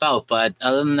 I'll jump out. But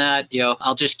other than that, you know,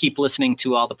 I'll just keep listening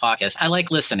to all the podcasts. I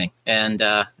like listening, and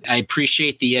I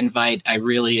appreciate the invite. I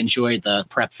really enjoyed the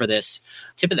prep for this.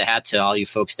 Tip of the hat to all you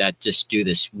folks that just do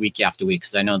this week after week,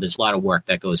 because I know there's a lot of work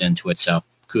that goes into it. So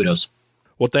kudos.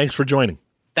 Well, thanks for joining.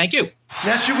 Thank you.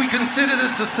 Now, should we consider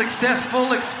this a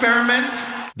successful experiment?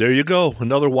 There you go.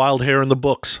 Another wild hair in the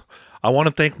books. I want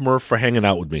to thank Murph for hanging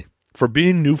out with me. For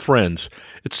being new friends,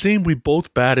 it seemed we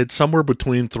both batted somewhere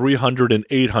between 300 and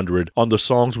 800 on the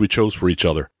songs we chose for each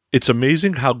other. It's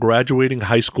amazing how graduating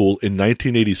high school in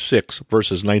 1986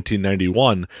 versus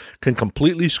 1991 can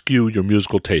completely skew your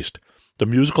musical taste. The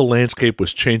musical landscape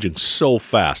was changing so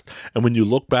fast, and when you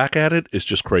look back at it, it's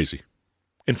just crazy.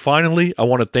 And finally, I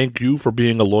want to thank you for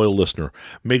being a loyal listener.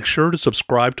 Make sure to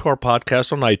subscribe to our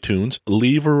podcast on iTunes,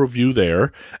 leave a review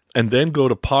there, and then go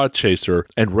to Podchaser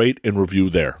and rate and review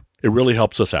there. It really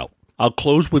helps us out. I'll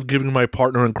close with giving my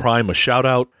partner in crime a shout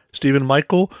out. Stephen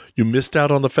Michael, you missed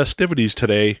out on the festivities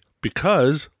today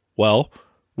because, well,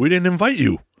 we didn't invite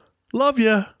you. Love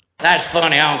ya. That's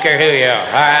funny. I don't care who you are.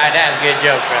 All right, that's a good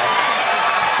joke, right?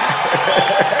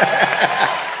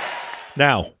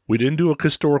 Now, we didn't do a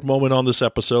historic moment on this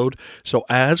episode, so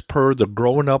as per the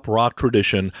growing up rock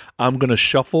tradition, I'm going to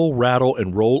shuffle, rattle,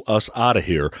 and roll us out of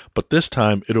here, but this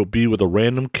time it'll be with a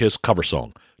Random Kiss cover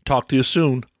song. Talk to you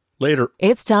soon. Later.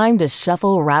 It's time to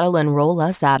shuffle, rattle, and roll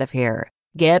us out of here.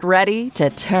 Get ready to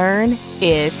turn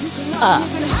it up.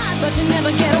 You can hide, but you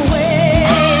never get away.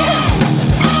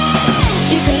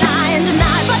 You can lie and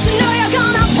deny, but you know you're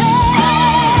gonna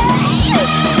pay.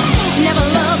 Never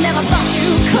loved, never thought you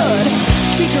could.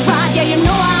 Treat you right, yeah, you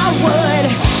know I would.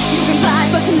 You can fight,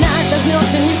 but tonight there's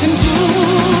nothing you can do.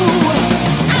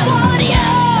 I want you.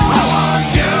 I want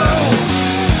you.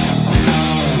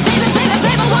 Baby, baby,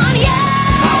 baby, I want you.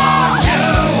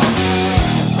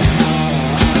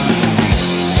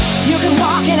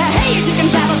 In a haze, you can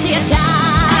travel till you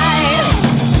die.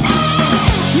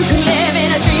 You can live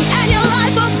in a dream and your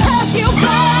life will pass you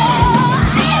by.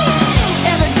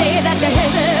 Every day that you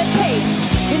hesitate,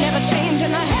 you never change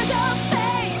in the hands of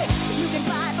fate. You can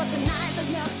fight, but tonight there's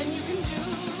nothing you can do.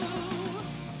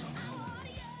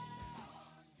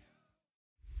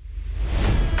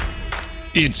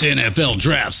 It's NFL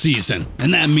draft season,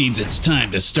 and that means it's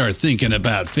time to start thinking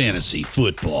about fantasy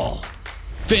football.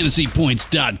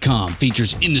 FantasyPoints.com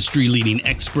features industry-leading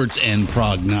experts and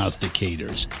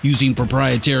prognosticators using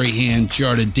proprietary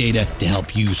hand-charted data to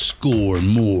help you score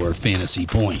more fantasy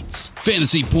points.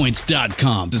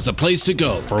 FantasyPoints.com is the place to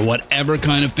go for whatever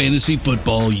kind of fantasy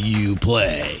football you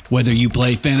play. Whether you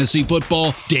play fantasy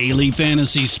football, daily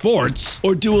fantasy sports,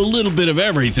 or do a little bit of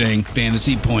everything,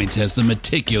 Fantasy Points has the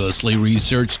meticulously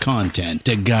researched content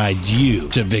to guide you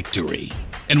to victory.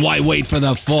 And why wait for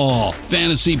the fall?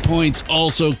 Fantasy Points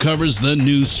also covers the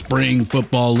new spring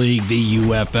football league, the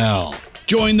UFL.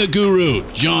 Join the guru,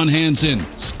 John Hansen,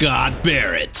 Scott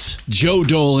Barrett, Joe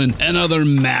Dolan, and other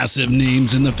massive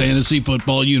names in the fantasy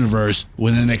football universe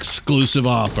with an exclusive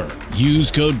offer.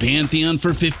 Use code Pantheon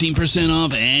for 15%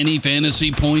 off any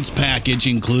Fantasy Points package,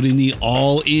 including the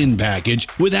all-in package,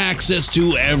 with access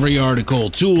to every article,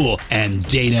 tool, and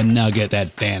data nugget that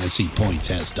Fantasy Points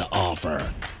has to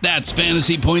offer. That's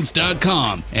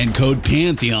FantasyPoints.com and code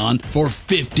Pantheon for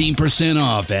 15%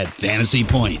 off at Fantasy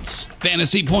Points.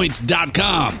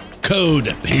 FantasyPoints.com,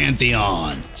 code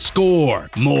Pantheon.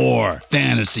 Score more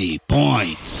fantasy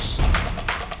points.